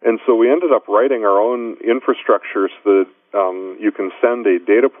 And so we ended up writing our own infrastructure so that you can send a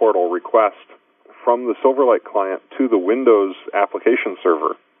data portal request from the Silverlight client to the Windows application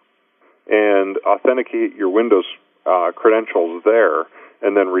server and authenticate your Windows credentials there,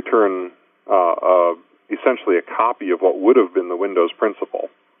 and then return essentially a copy of what would have been the Windows principal.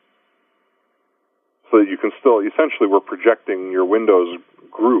 So that you can still, essentially, we're projecting your Windows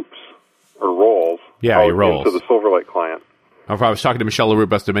groups or roles, your roles into the Silverlight client. If I was talking to Michelle LaRue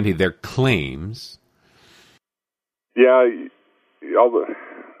Bustamante, their claims. Yeah,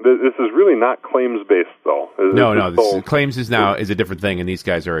 this is really not claims-based, though. No, claims is a different thing, and these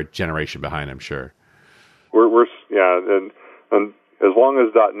guys are a generation behind, I'm sure. And as long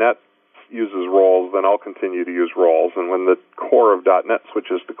as .NET uses roles, then I'll continue to use roles, and when the core of .NET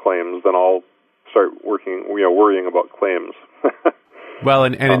switches to claims, then I'll start worrying about claims. Well,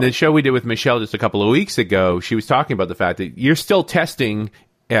 and in the show we did with Michelle just a couple of weeks ago, she was talking about the fact that you're still testing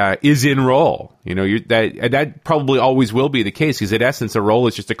is in role. That probably always will be the case, because in essence, a role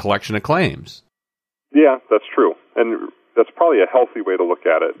is just a collection of claims. Yeah, that's true. And that's probably a healthy way to look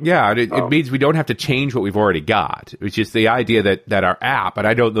at it. Yeah, it means we don't have to change what we've already got. It's just the idea that our app, and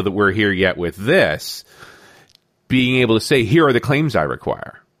I don't know that we're here yet with this, being able to say, here are the claims I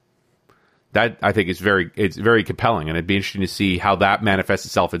require. That, I think, it's very compelling, and it'd be interesting to see how that manifests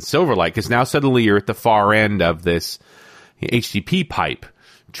itself in Silverlight, because now suddenly you're at the far end of this HTTP pipe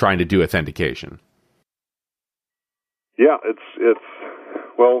trying to do authentication. Yeah, it's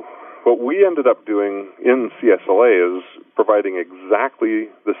Well, what we ended up doing in CSLA is providing exactly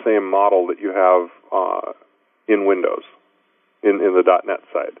the same model that you have in Windows, in the .NET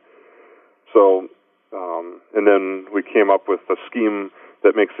side. So, and then we came up with a scheme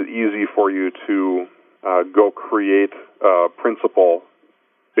that makes it easy for you to go create a principal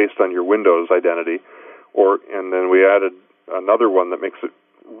based on your Windows identity, and then we added another one that makes it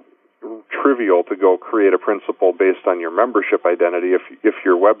trivial to go create a principal based on your membership identity if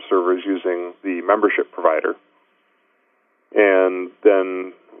your web server is using the membership provider. And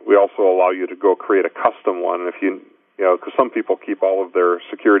then we also allow you to go create a custom one if because some people keep all of their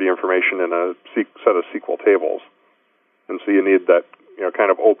security information in a set of SQL tables, and so you need that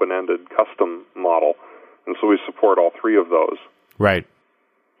kind of open-ended custom model, and so we support all three of those. Right.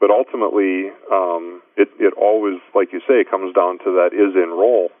 But ultimately, it always, like you say, comes down to that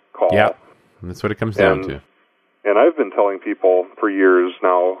is-enroll call. Yeah, that's what it comes down to. And I've been telling people for years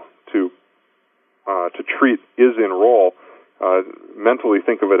now to treat is-enroll, mentally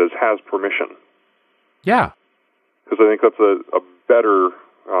think of it as has permission. Yeah. Because I think that's a better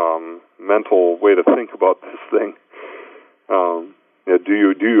mental way to think about this thing.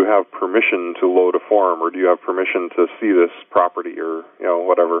 Do you have permission to load a form, or do you have permission to see this property, or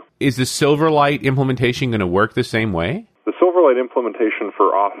whatever? Is the Silverlight implementation going to work the same way? The Silverlight implementation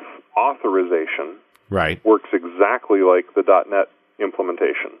for authorization works exactly like the .NET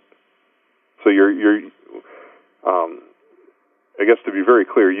implementation. So I guess to be very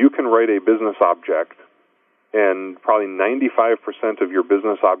clear, you can write a business object, and probably 95% of your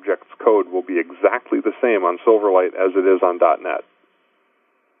business object's code will be exactly the same on Silverlight as it is on .NET,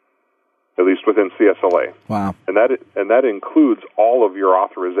 at least within CSLA. Wow. And that includes all of your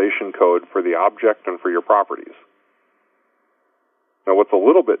authorization code for the object and for your properties. Now, what's a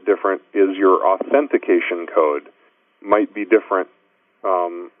little bit different is your authentication code might be different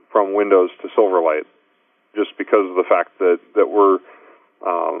from Windows to Silverlight, just because of the fact that we're,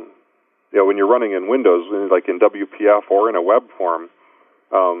 when you're running in Windows, like in WPF or in a web form,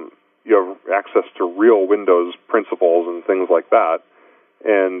 you have access to real Windows principals and things like that.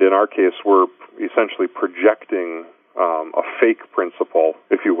 And in our case, we're essentially projecting a fake principal,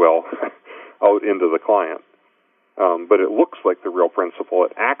 if you will, out into the client. But it looks like the real principal.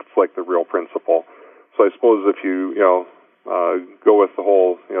 It acts like the real principal. So I suppose if you go with the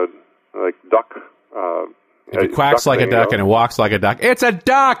whole like duck. If it quacks like a duck and it walks like a duck, it's a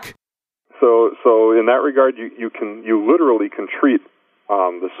duck. So in that regard, you literally can treat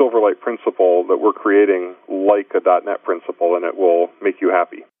the Silverlight principle that we're creating like a .NET principle, and it will make you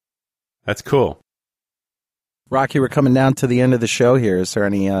happy. That's cool. Rocky, we're coming down to the end of the show here. Is there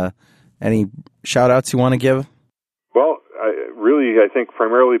any shout-outs you want to give? Well, I think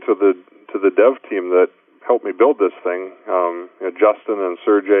primarily to the dev team that helped me build this thing, Justin and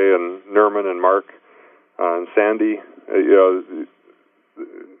Sergey and Nerman and Mark and Sandy.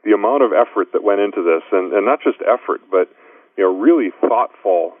 The amount of effort that went into this, and not just effort, but really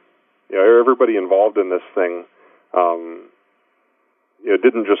thoughtful. Everybody involved in this thing,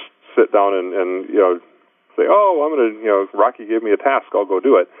 didn't just sit down and say, "Oh, I'm going to," Rocky gave me a task, I'll go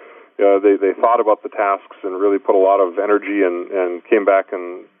do it. They thought about the tasks and really put a lot of energy and came back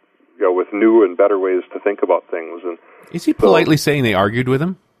and with new and better ways to think about things. And is he politely saying they argued with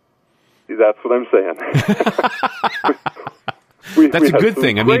him? That's what I'm saying. That's a good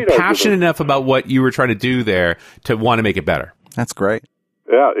thing. I mean, passionate enough about what you were trying to do there to want to make it better. That's great.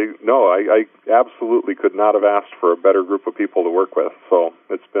 Yeah, I absolutely could not have asked for a better group of people to work with. So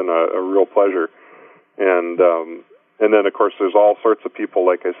it's been a real pleasure. And then, of course, there's all sorts of people,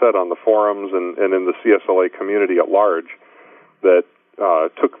 like I said, on the forums and in the CSLA community at large that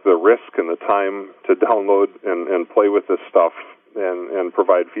took the risk and the time to download and play with this stuff and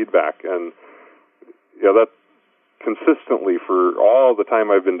provide feedback. And that consistently for all the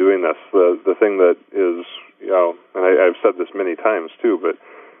time I've been doing this, the thing that is, and I've said this many times too, but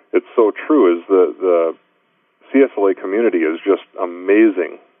it's so true, is the CSLA community is just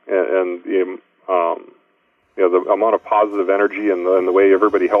amazing, and the amount of positive energy and the way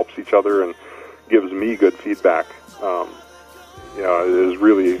everybody helps each other and gives me good feedback, is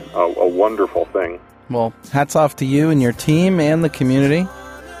really a wonderful thing. Well, hats off to you and your team and the community.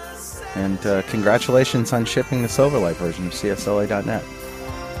 And congratulations on shipping the Silverlight version of CSLA.net.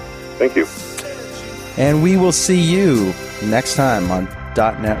 Thank you. And we will see you next time on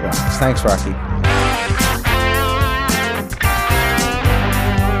 .NET Rocks. Thanks, Rocky.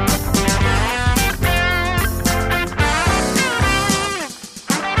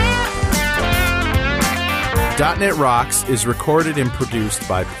 .NET Rocks is recorded and produced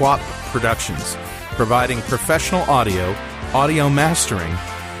by PWOP Productions, providing professional audio audio mastering,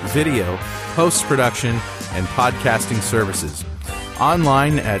 video, post-production, and podcasting services.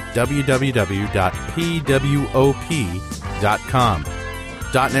 Online at www.pwop.com.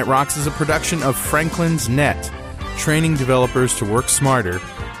 .NET Rocks is a production of Franklin's Net, training developers to work smarter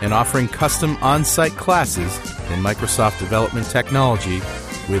and offering custom on-site classes in Microsoft development technology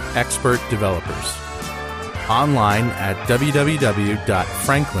with expert developers. Online at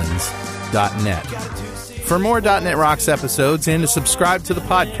www.franklins.net. For more .NET Rocks episodes and to subscribe to the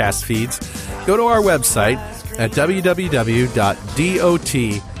podcast feeds, go to our website at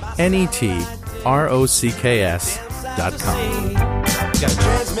www.dotnetrocks.com. Got a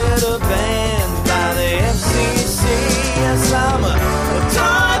transmitter banned by the FCC. Yes, I'm a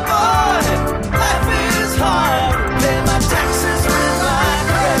toy boy. Life is hard.